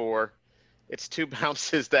 Game 4, it's 2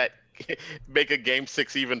 bounces that make a Game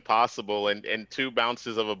 6 even possible, and 2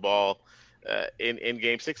 bounces of a ball in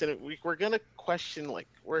Game 6, and we're gonna question, like,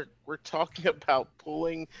 we're talking about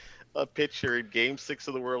pulling a pitcher in Game 6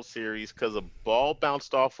 of the World Series because a ball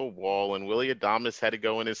bounced off a wall and Willy Adames had to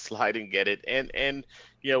go in his slide and get it, and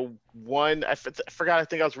I forgot. I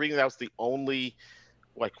think I was reading that was the only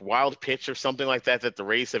like wild pitch or something like that the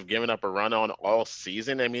Rays have given up a run on all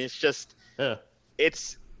season. I mean, it's just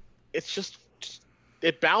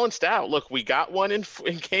it balanced out. Look, we got one in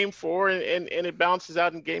Game 4, and it balances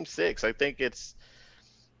out in Game 6. I think it's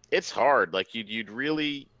it's hard. Like you'd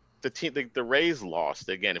really the Rays lost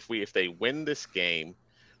again. If they win this game,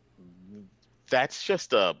 that's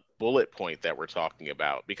just a bullet point that we're talking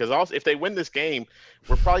about. Because also, if they win this game,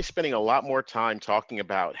 we're probably spending a lot more time talking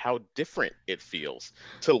about how different it feels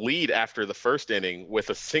to lead after the first inning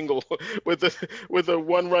with a single with a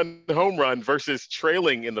 1-run home run versus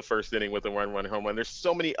trailing in the first inning with a 1-run home run. There's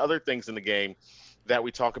so many other things in the game that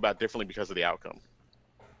we talk about differently because of the outcome.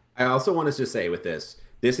 I also want to just say with this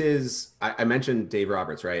is, I mentioned Dave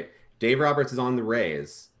Roberts, right? Dave Roberts is on the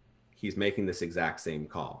Rays. He's making this exact same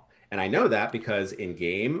call. And I know that because in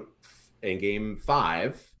game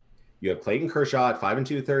 5, you have Clayton Kershaw at 5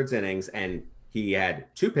 2/3 innings, and he had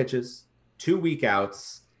 2 pitches, 2 weak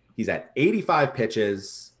outs. He's at 85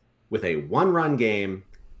 pitches with a 1-run game,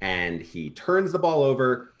 and he turns the ball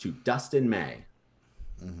over to Dustin May.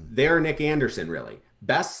 They're Nick Anderson, really.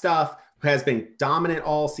 Best stuff, has been dominant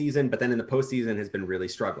all season, but then in the postseason has been really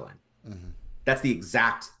struggling. That's the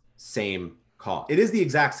exact same call. It is the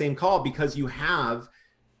exact same call because you have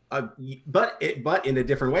but in a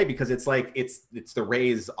different way, because it's like it's the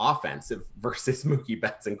Rays offensive versus Mookie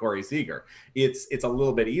Betts and Corey Seager. It's a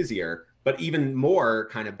little bit easier, but even more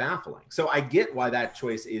kind of baffling. So I get why that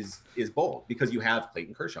choice is bold, because you have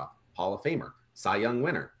Clayton Kershaw, Hall of Famer, Cy Young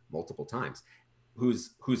winner multiple times, who's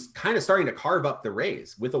kind of starting to carve up the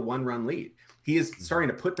Rays with a 1-run lead. He is starting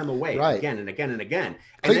to put them away again and again and again.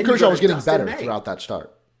 Clayton Kershaw was getting better throughout that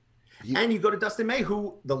start. And you go to Dustin May,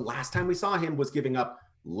 who the last time we saw him was giving up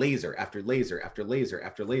laser after laser after laser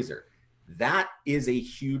after laser. That is a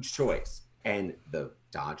huge choice. And the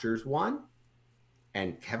Dodgers won,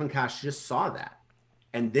 and Kevin Cash just saw that.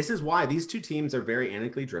 And this is why these two teams are very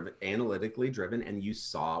analytically driven, and you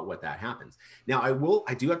saw what that happens. Now,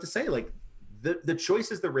 I do have to say, like, the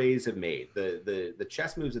choices the Rays have made, the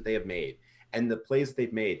chess moves that they have made, and the plays that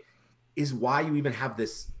they've made is why you even have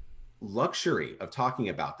this luxury of talking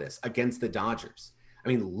about this against the Dodgers. I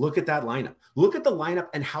mean, look at that lineup. Look at the lineup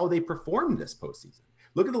and how they performed this postseason.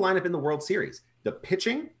 Look at the lineup in the World Series. The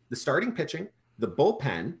pitching, the starting pitching, the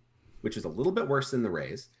bullpen, which is a little bit worse than the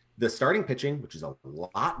Rays, the starting pitching, which is a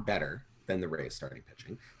lot better than the Rays starting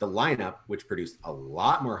pitching, the lineup, which produced a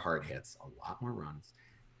lot more hard hits, a lot more runs,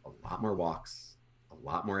 a lot more walks, a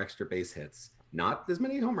lot more extra base hits, not as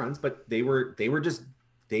many home runs, but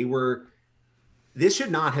this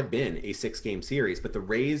should not have been a 6-game series, but the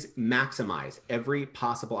Rays maximized every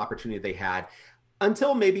possible opportunity they had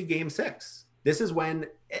until maybe game 6. This is when,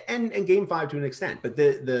 and game 5 to an extent, but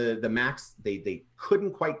the max they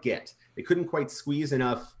couldn't quite get. They couldn't quite squeeze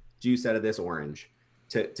enough juice out of this orange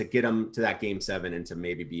to get them to that game 7 and to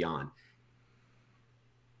maybe beyond.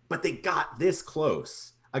 But they got this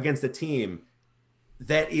close against a team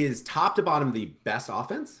that is top to bottom the best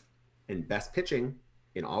offense and best pitching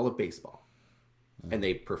in all of baseball. And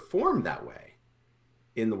they performed that way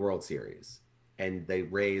in the World Series, and the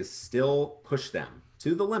Rays still pushed them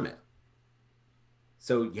to the limit.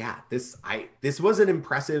 So yeah, this was an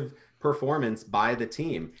impressive performance by the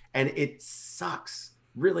team, and it sucks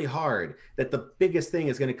really hard that the biggest thing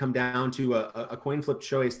is going to come down to a coin flip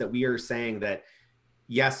choice that we are saying that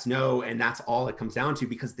yes, no, and that's all it comes down to,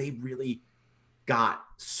 because they really got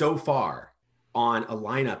so far on a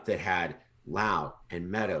lineup that had Lau and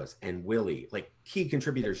Meadows and Willie, like key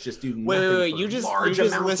contributors, just do nothing. Wait, you just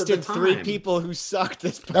listed 3 people who sucked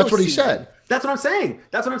this postseason. That's what he said. That's what I'm saying.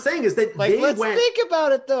 That's what I'm saying is that like, let's think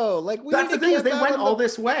about it though. Like, that's the thing is they went all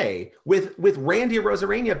this way with Randy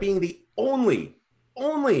Arozarena being the only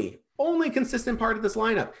consistent part of this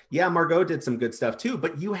lineup. Yeah, Margot did some good stuff too,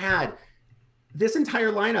 but you had this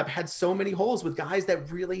entire lineup had so many holes with guys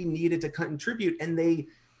that really needed to contribute, and they.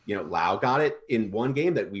 You know, Lau got it in one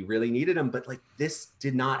game that we really needed him, but like this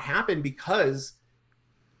did not happen because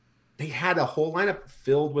they had a whole lineup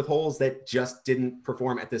filled with holes that just didn't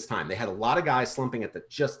perform at this time. They had a lot of guys slumping at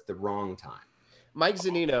just the wrong time. Mike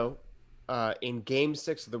Zunino, in Game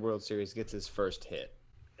 6 of the World Series, gets his first hit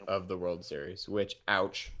of the World Series, which,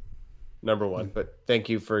 ouch, number 1. But thank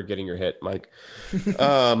you for getting your hit, Mike.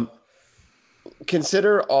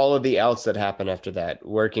 Consider all of the outs that happen after that,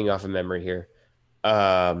 working off of memory here.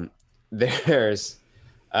 There's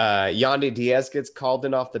Yandy Diaz gets called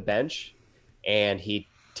in off the bench, and he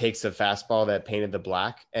takes a fastball that painted the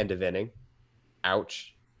black, end of inning.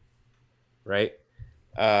 Ouch. Right?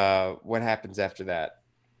 What happens after that?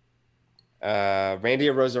 Randy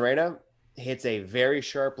Arozarena hits a very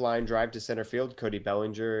sharp line drive to center field. Cody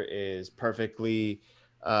Bellinger is perfectly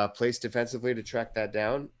placed defensively to track that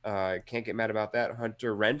down. Can't get mad about that.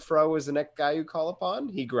 Hunter Renfroe is the next guy you call upon.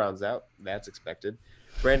 He grounds out. That's expected.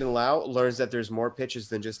 Brandon Lau learns that there's more pitches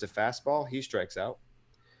than just a fastball. He strikes out.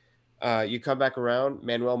 You come back around.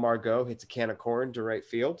 Manuel Margot hits a can of corn to right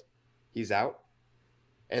field. He's out.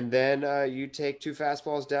 And then you take 2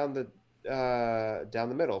 fastballs down the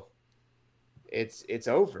middle. It's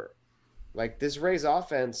over. Like, this Rays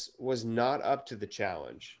offense was not up to the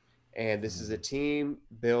challenge. And this is a team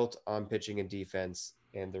built on pitching and defense,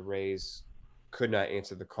 and the Rays could not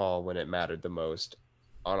answer the call when it mattered the most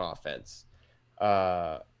on offense.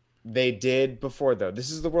 They did before, though. This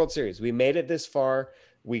is the World Series. We made it this far.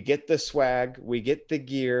 We get the swag. We get the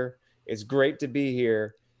gear. It's great to be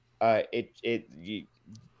here.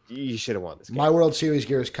 You should have won this game. My World Series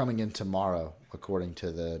gear is coming in tomorrow, according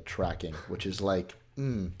to the tracking, which is like,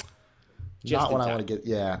 not what I want to get.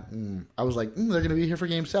 Yeah. I was like, they're going to be here for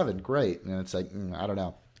Game 7. Great. And it's like, I don't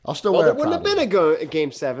know. I'll still wear it. It wouldn't have been a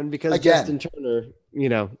Game 7 because Justin Turner,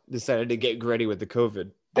 decided to get ready with the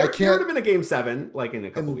COVID. There would have been a Game 7, like in a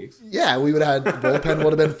couple weeks. Yeah, we would have had the bullpen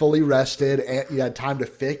would have been fully rested, and you had time to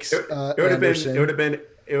fix. It would have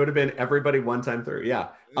been everybody one time through. Yeah.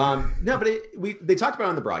 No, but they talked about it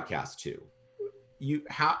on the broadcast too.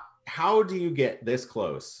 How do you get this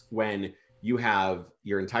close when you have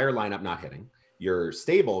your entire lineup not hitting, you're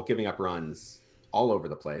stable giving up runs all over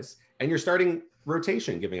the place, and you're starting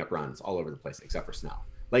rotation giving up runs all over the place except for Snell?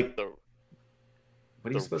 Like, what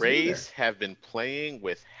are you supposed to do there? The Rays have been playing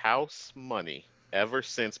with house money ever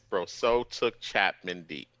since Brosseau took Chapman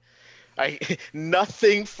deep.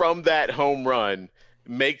 Nothing from that home run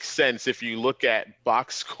makes sense if you look at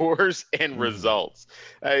box scores and results.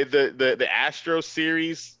 The Astros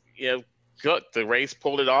series, good. The Rays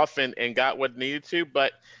pulled it off and got what needed to,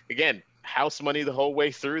 but again, house money the whole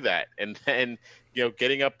way through that. And then,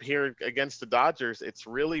 getting up here against the Dodgers, it's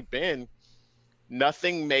really been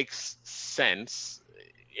nothing makes sense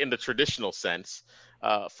in the traditional sense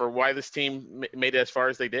for why this team made it as far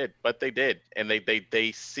as they did, but they did, and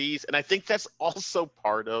they seized. And I think that's also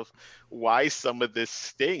part of why some of this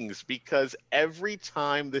stings, because every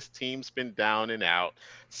time this team's been down and out,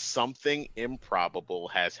 something improbable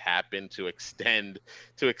has happened to extend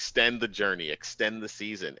the journey, extend the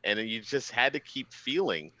season, and you just had to keep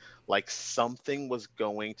feeling like something was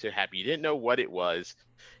going to happen. You didn't know what it was.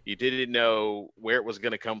 You didn't know where it was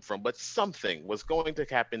going to come from, but something was going to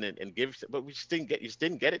happen and give. But we just didn't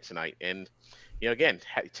get it tonight. And again,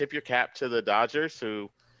 tip your cap to the Dodgers, who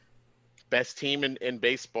best team in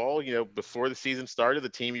baseball. Before the season started, the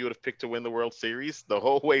team you would have picked to win the World Series. The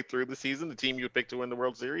whole way through the season, the team you would pick to win the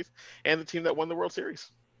World Series, and the team that won the World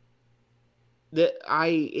Series.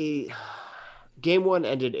 Game 1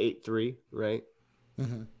 ended 8-3, right?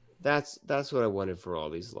 Mm-hmm. That's what I wanted for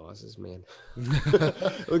all these losses, man.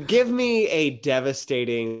 Give me a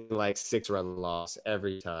devastating 6-run loss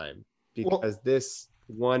every time, because this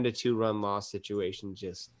 1 to 2 run loss situation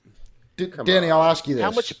just. Danny, I'll ask you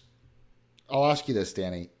this. I'll ask you this,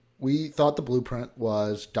 Danny. We thought the blueprint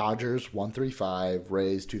was Dodgers 1-3-5,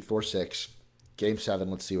 Rays 2-4-6, Game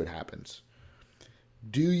 7. Let's see what happens.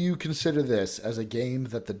 Do you consider this as a game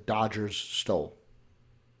that the Dodgers stole?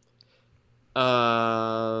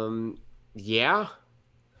 Yeah,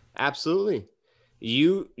 absolutely.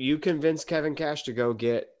 You convinced Kevin Cash to go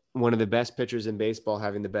get one of the best pitchers in baseball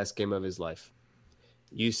having the best game of his life.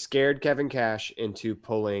 You scared Kevin Cash into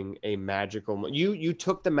pulling a magical. You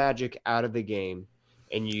took the magic out of the game,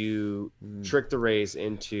 and you tricked the Rays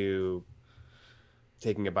into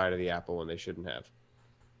taking a bite of the apple when they shouldn't have.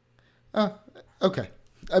 Okay.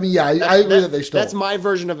 I mean, yeah, I agree that they stole. That's my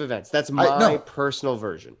version of events. That's my personal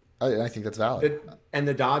version. I think that's valid. And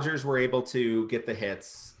the Dodgers were able to get the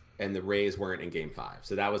hits, and the Rays weren't in Game 5.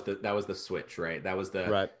 So that was the switch, right? That was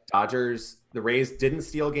the Dodgers. The Rays didn't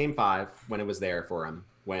steal Game 5 when it was there for them,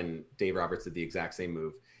 when Dave Roberts did the exact same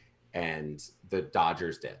move, and the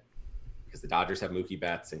Dodgers did, because the Dodgers have Mookie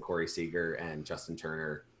Betts and Corey Seager and Justin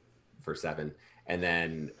Turner for 7, and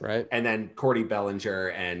then Cordy Bellinger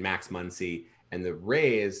and Max Muncy, and the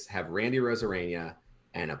Rays have Randy Rosarena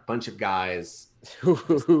and a bunch of guys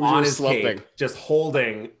on his cape, just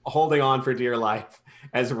holding on for dear life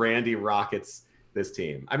as Randy rockets this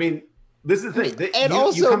team. I mean, this is the thing. And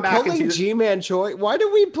also pulling G-Man Choi. Why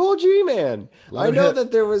did we pull G-Man? Let him hit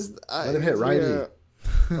righty.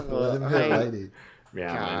 Let him hit righty.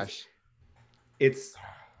 Yeah, gosh. It's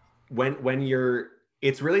when you're.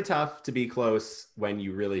 It's really tough to be close when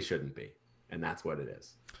you really shouldn't be, and that's what it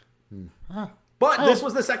is. But this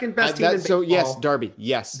was the second best team in baseball. So yes, Darby.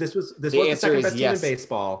 Yes, this was the second best team in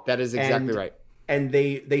baseball. That is exactly right. And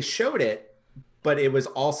they showed it, but it was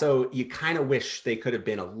also, you kind of wish they could have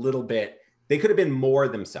been a little bit. They could have been more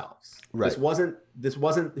themselves. Right. This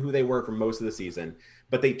wasn't who they were for most of the season,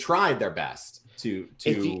 but they tried their best to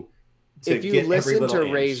if you get every listen little to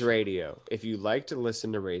inch. Rays Radio, if you like to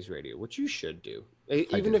listen to Rays Radio, which you should do,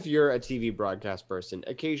 even do. if you're a TV broadcast person,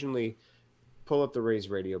 occasionally pull up the Rays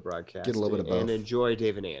Radio broadcast Get a little bit of and both. enjoy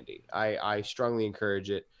Dave and Andy. I strongly encourage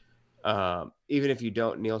it. Even if you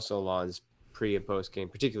don't, Neil Solon's pre and post game,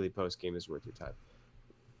 particularly post game, is worth your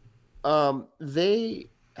time. They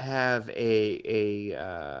have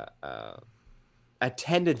a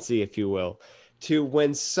tendency, if you will, to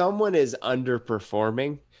when someone is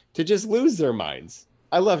underperforming, to just lose their minds.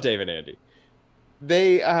 I love Dave and Andy.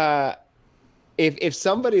 They if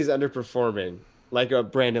somebody's underperforming, like a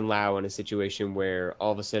Brandon Lau in a situation where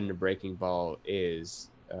all of a sudden a breaking ball is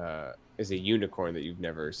a unicorn that you've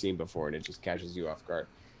never seen before and it just catches you off guard,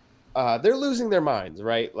 they're losing their minds,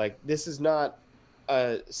 right? Like, this is not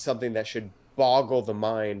something that should boggle the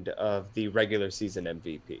mind of the regular season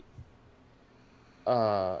MVP.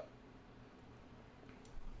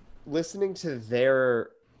 Listening to their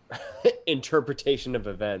interpretation of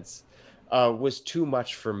events was too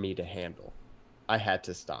much for me to handle. I had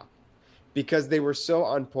to stop because they were so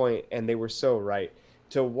on point and they were so right.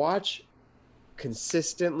 To watch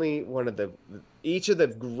consistently each of the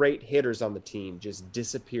great hitters on the team just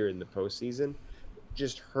disappear in the postseason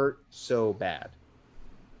just hurt so bad.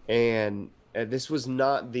 And this was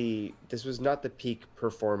not the peak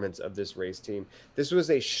performance of this Rays team. This was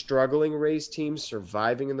a struggling Rays team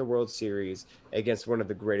surviving in the World Series against one of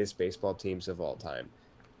the greatest baseball teams of all time.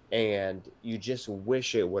 And you just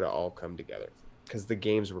wish it would have all come together because the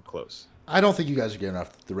games were close. I don't think you guys are giving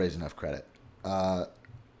the Rays enough credit.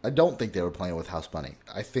 I don't think they were playing with house money.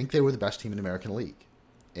 I think they were the best team in the American League,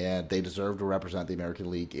 and they deserve to represent the American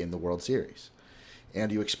League in the World Series.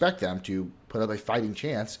 And you expect them to put up a fighting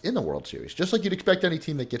chance in the World Series, just like you'd expect any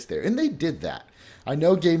team that gets there. And they did that. I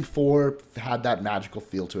know Game 4 had that magical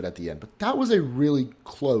feel to it at the end, but that was a really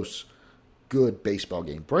close, good baseball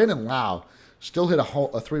game. Brandon Lau still hit a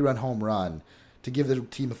 3-run home run to give the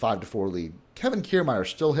team a 5-4 lead. Kevin Kiermaier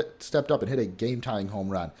still stepped up and hit a game-tying home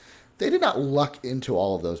run. They did not luck into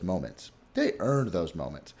all of those moments. They earned those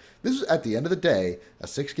moments. This is, at the end of the day, a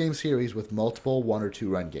 6-game series with multiple 1- or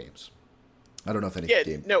 2-run games. I don't know if any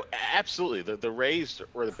game. No, absolutely. The Rays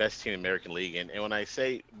were the best team in the American League, and when I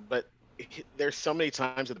say, but there's so many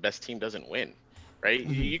times that the best team doesn't win, right?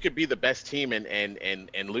 Mm-hmm. You could be the best team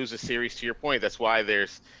and lose a series. To your point, that's why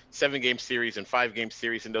there's 7-game series and 5-game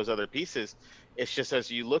series and those other pieces. It's just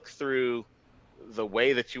as you look through the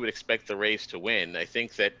way that you would expect the Rays to win, I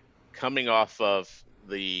think that coming off of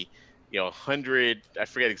the 100, I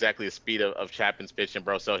forget exactly the speed of Chapman's pitch and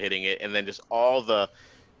Brosseau hitting it, and then just all the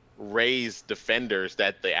Rays defenders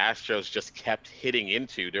that the Astros just kept hitting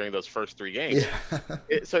into during those first 3 games.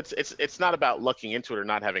 Yeah. So it's not about lucking into it or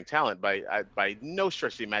not having talent by no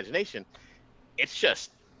stretch of the imagination. It's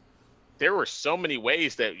just there were so many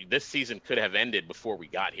ways that this season could have ended before we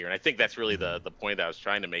got here. And I think that's really the point that I was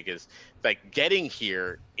trying to make is like getting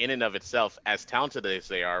here in and of itself, as talented as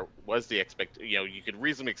they are, was the you could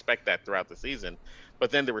reasonably expect that throughout the season.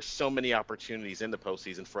 But then there were so many opportunities in the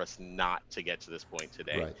postseason for us not to get to this point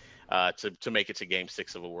today, right. To make it to Game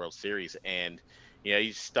 6 of a World Series. And,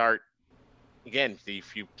 you start, again,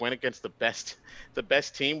 if you went against the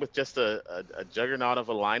best team with just a juggernaut of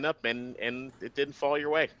a lineup and it didn't fall your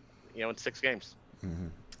way, in 6 games. Mm-hmm.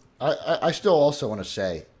 I still also want to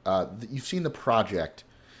say, you've seen the project.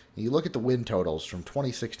 You look at the win totals from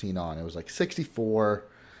 2016 on. It was like 64,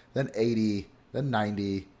 then 80, then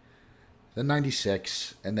 90, then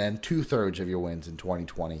 96, and then 2/3 of your wins in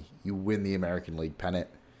 2020. You win the American League pennant.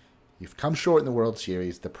 You've come short in the World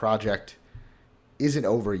Series. The project isn't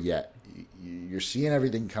over yet. You're seeing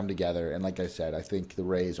everything come together. And like I said, I think the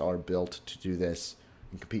Rays are built to do this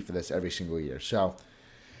and compete for this every single year. So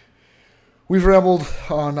we've rambled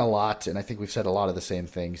on a lot, and I think we've said a lot of the same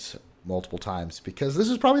things multiple times because this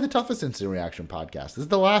is probably the toughest Instant Reaction podcast. This is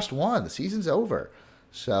the last one. The season's over.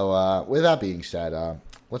 So with that being said,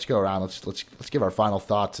 let's go around. Let's give our final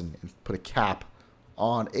thoughts and put a cap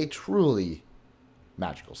on a truly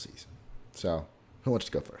magical season. So who wants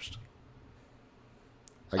to go first?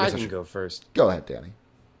 I can go first. Go ahead, Danny.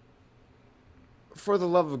 For the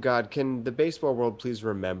love of God, can the baseball world please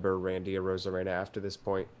remember Randy Arozarena after this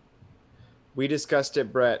point? We discussed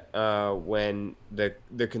it, Brett, when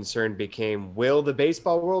the concern became, will the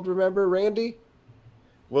baseball world remember Randy?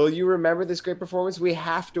 Will you remember this great performance? We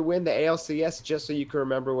have to win the ALCS just so you can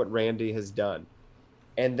remember what Randy has done.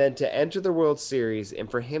 And then to enter the World Series and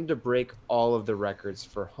for him to break all of the records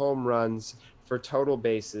for home runs, for total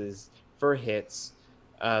bases, for hits.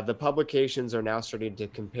 The publications are now starting to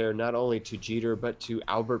compare not only to Jeter, but to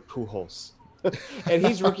Albert Pujols. And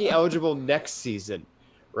he's rookie eligible next season,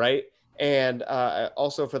 right? And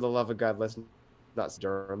also, for the love of God, let's not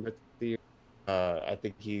Durham. But I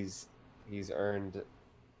think he's earned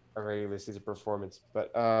a regular season performance.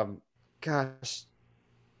 But gosh,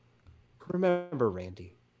 remember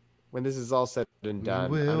Randy when this is all said and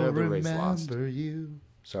done. I know the race lost. Remember you.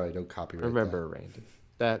 Sorry, don't copyright. Remember Randy.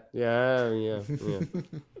 Yeah.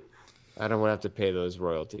 I don't want to have to pay those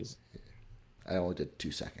royalties. I only did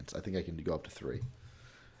 2 seconds. I think I can go up to 3.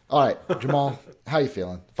 All right, Jamal, how you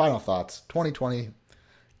feeling? Final thoughts. 2020,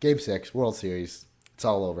 Game 6, World Series. It's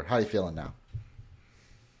all over. How you feeling now?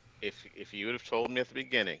 If you would have told me at the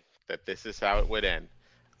beginning that this is how it would end,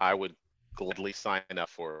 I would gladly sign up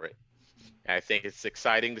for it. I think it's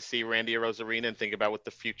exciting to see Randy Arozarena and think about what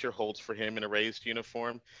the future holds for him in a Rays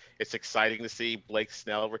uniform. It's exciting to see Blake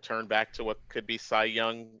Snell return back to what could be Cy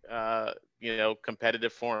Young,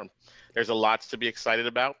 competitive form. There's a lot to be excited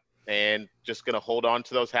about, and just going to hold on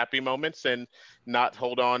to those happy moments and not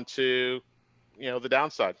hold on to, the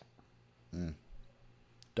downside.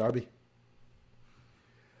 Darby?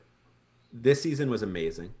 This season was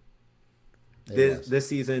amazing. This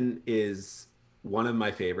season is one of my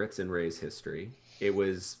favorites in Rays history. It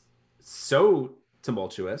was so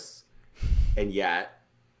tumultuous, and yet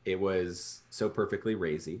it was so perfectly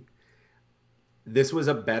Raysy. This was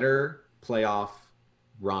a better playoff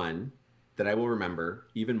run that I will remember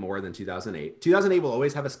even more than 2008. 2008 will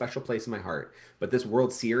always have a special place in my heart, but this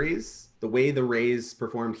World Series, the way the Rays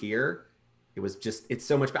performed here, it's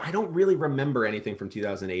so much better. I don't really remember anything from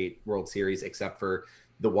 2008 World Series except for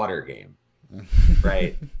the water game.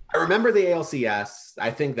 Right. I remember the ALCS.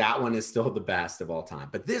 I think that one is still the best of all time.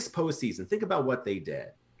 But this postseason, think about what they did.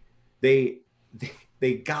 They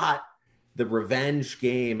got the revenge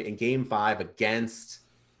game in Game 5 against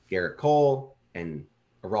Garrett Cole and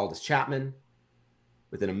Aroldis Chapman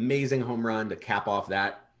with an amazing home run to cap off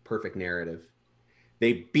that perfect narrative.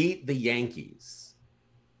 They beat the Yankees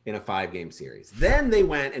in a 5-game series. Then they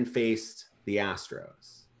went and faced the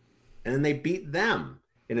Astros. And then they beat them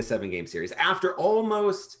in a 7-game series after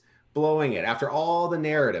almost blowing it, after all the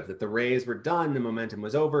narrative that the Rays were done, the momentum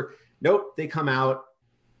was over. Nope, they come out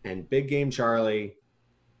and Big Game Charlie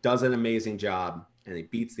does an amazing job and he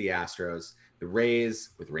beats the Astros. The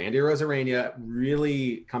Rays with Randy Arozarena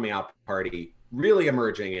really coming out party, really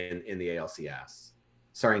emerging in the ALCS,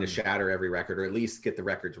 starting to shatter every record or at least get the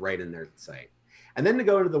records right in their sight. And then to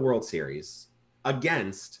go into the World Series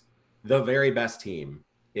against the very best team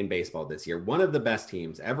in baseball this year, one of the best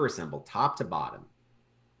teams ever assembled, top to bottom,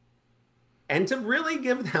 and to really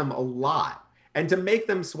give them a lot and to make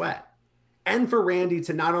them sweat, and for Randy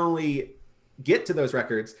to not only get to those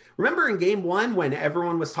records. Remember in Game 1 when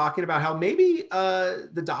everyone was talking about how maybe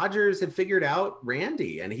the Dodgers had figured out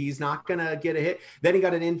Randy and he's not gonna get a hit. Then he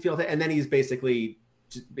got an infield hit, and then he's basically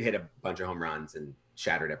just hit a bunch of home runs and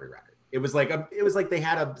shattered every record. It was like they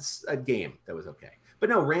had a game that was okay. But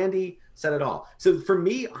no, Randy said it all. So for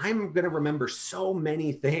me, I'm going to remember so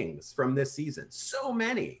many things from this season, so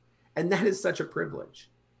many. And that is such a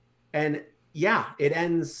privilege. And yeah, it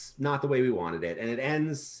ends not the way we wanted it. And it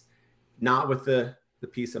ends not with the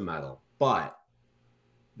piece of metal. But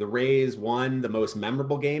the Rays won the most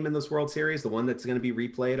memorable game in this World Series, the one that's going to be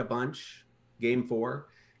replayed a bunch, Game 4.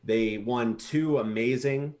 They won 2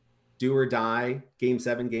 amazing do or die Game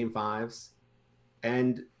 7, Game 5s.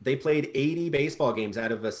 And they played 80 baseball games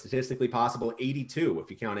out of a statistically possible 82,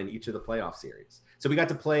 if you count in each of the playoff series. So we got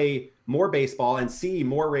to play more baseball and see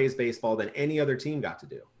more Rays baseball than any other team got to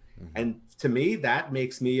do. Mm-hmm. And to me, that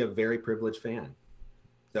makes me a very privileged fan.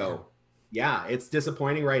 So yeah, it's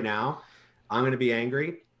disappointing right now. I'm going to be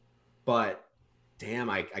angry, but damn,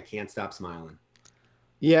 I can't stop smiling.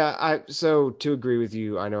 Yeah. So to agree with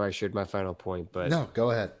you, I know I shared my final point, but no,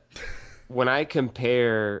 go ahead. When I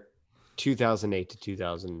compare 2008 to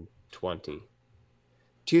 2020,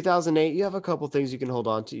 2008, you have a couple things you can hold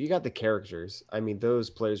on to. You got the characters. I mean, those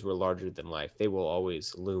players were larger than life. They will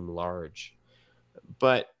always loom large.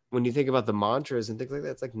 But when you think about the mantras and things like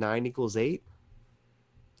that, it's like 9 = 8.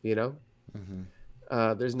 You know,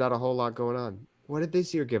 there's not a whole lot going on. What did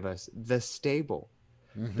this year give us? The stable,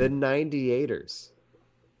 the 98ers,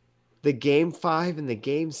 the Game 5 and the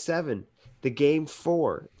Game 7, the Game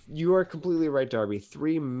 4. You are completely right, Darby.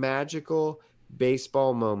 3 magical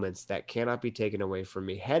baseball moments that cannot be taken away from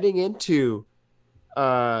me. Heading into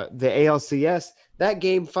the ALCS, that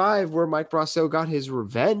Game 5 where Mike Brosseau got his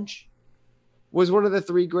revenge was one of the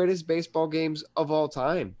 3 greatest baseball games of all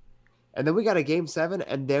time. And then we got a Game 7,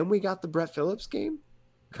 and then we got the Brett Phillips game.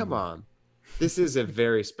 Come on. This is a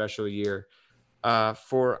very special year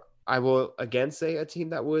for, I will again say, a team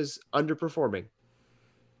that was underperforming.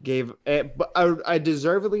 Gave a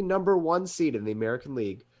deservedly number 1 seed in the American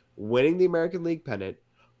League winning the American League pennant,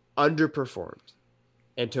 underperformed,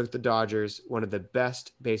 and took the Dodgers, one of the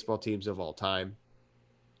best baseball teams of all time,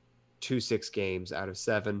 to 6 games out of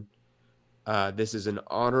 7. This is an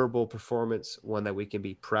honorable performance, one that we can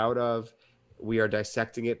be proud of. We are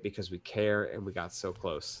dissecting it because we care, and we got so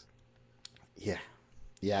close. Yeah.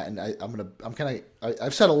 And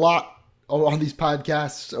I've said a lot on these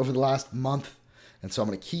podcasts over the last month, and so I'm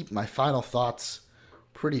going to keep my final thoughts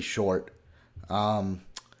pretty short.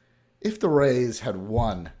 If the Rays had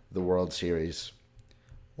won the World Series,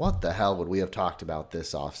 what the hell would we have talked about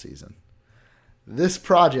this offseason? This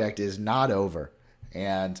project is not over,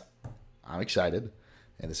 and I'm excited,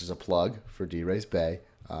 and this is a plug for D-Rays Bay,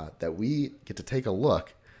 that we get to take a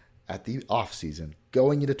look at the offseason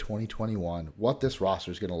going into 2021, what this roster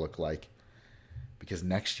is going to look like. Because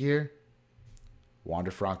next year,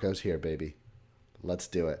 Wander Franco's here, baby. Let's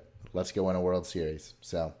do it. Let's go win a World Series.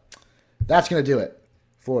 So that's going to do it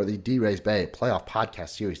for the D-Rays Bay Playoff Podcast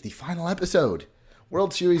Series, the final episode,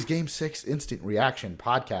 World Series Game 6 Instant Reaction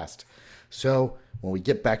Podcast. So when we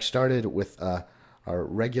get back started with our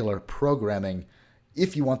regular programming,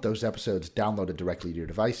 if you want those episodes downloaded directly to your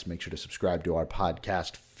device, make sure to subscribe to our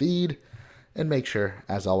podcast feed. And make sure,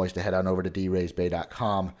 as always, to head on over to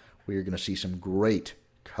draysbay.com, where you're going to see some great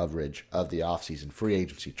coverage of the offseason, free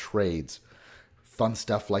agency, trades, fun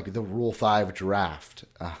stuff like the Rule 5 draft,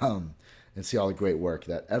 and see all the great work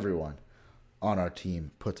that everyone on our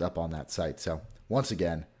team puts up on that site. So, once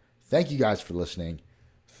again, thank you guys for listening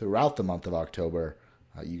throughout the month of October.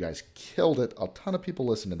 You guys killed it. A ton of people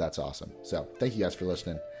listened, and that's awesome. So, thank you guys for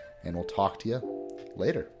listening, and we'll talk to you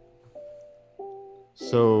later.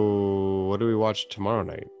 So, what do we watch tomorrow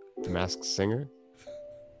night? The Masked Singer?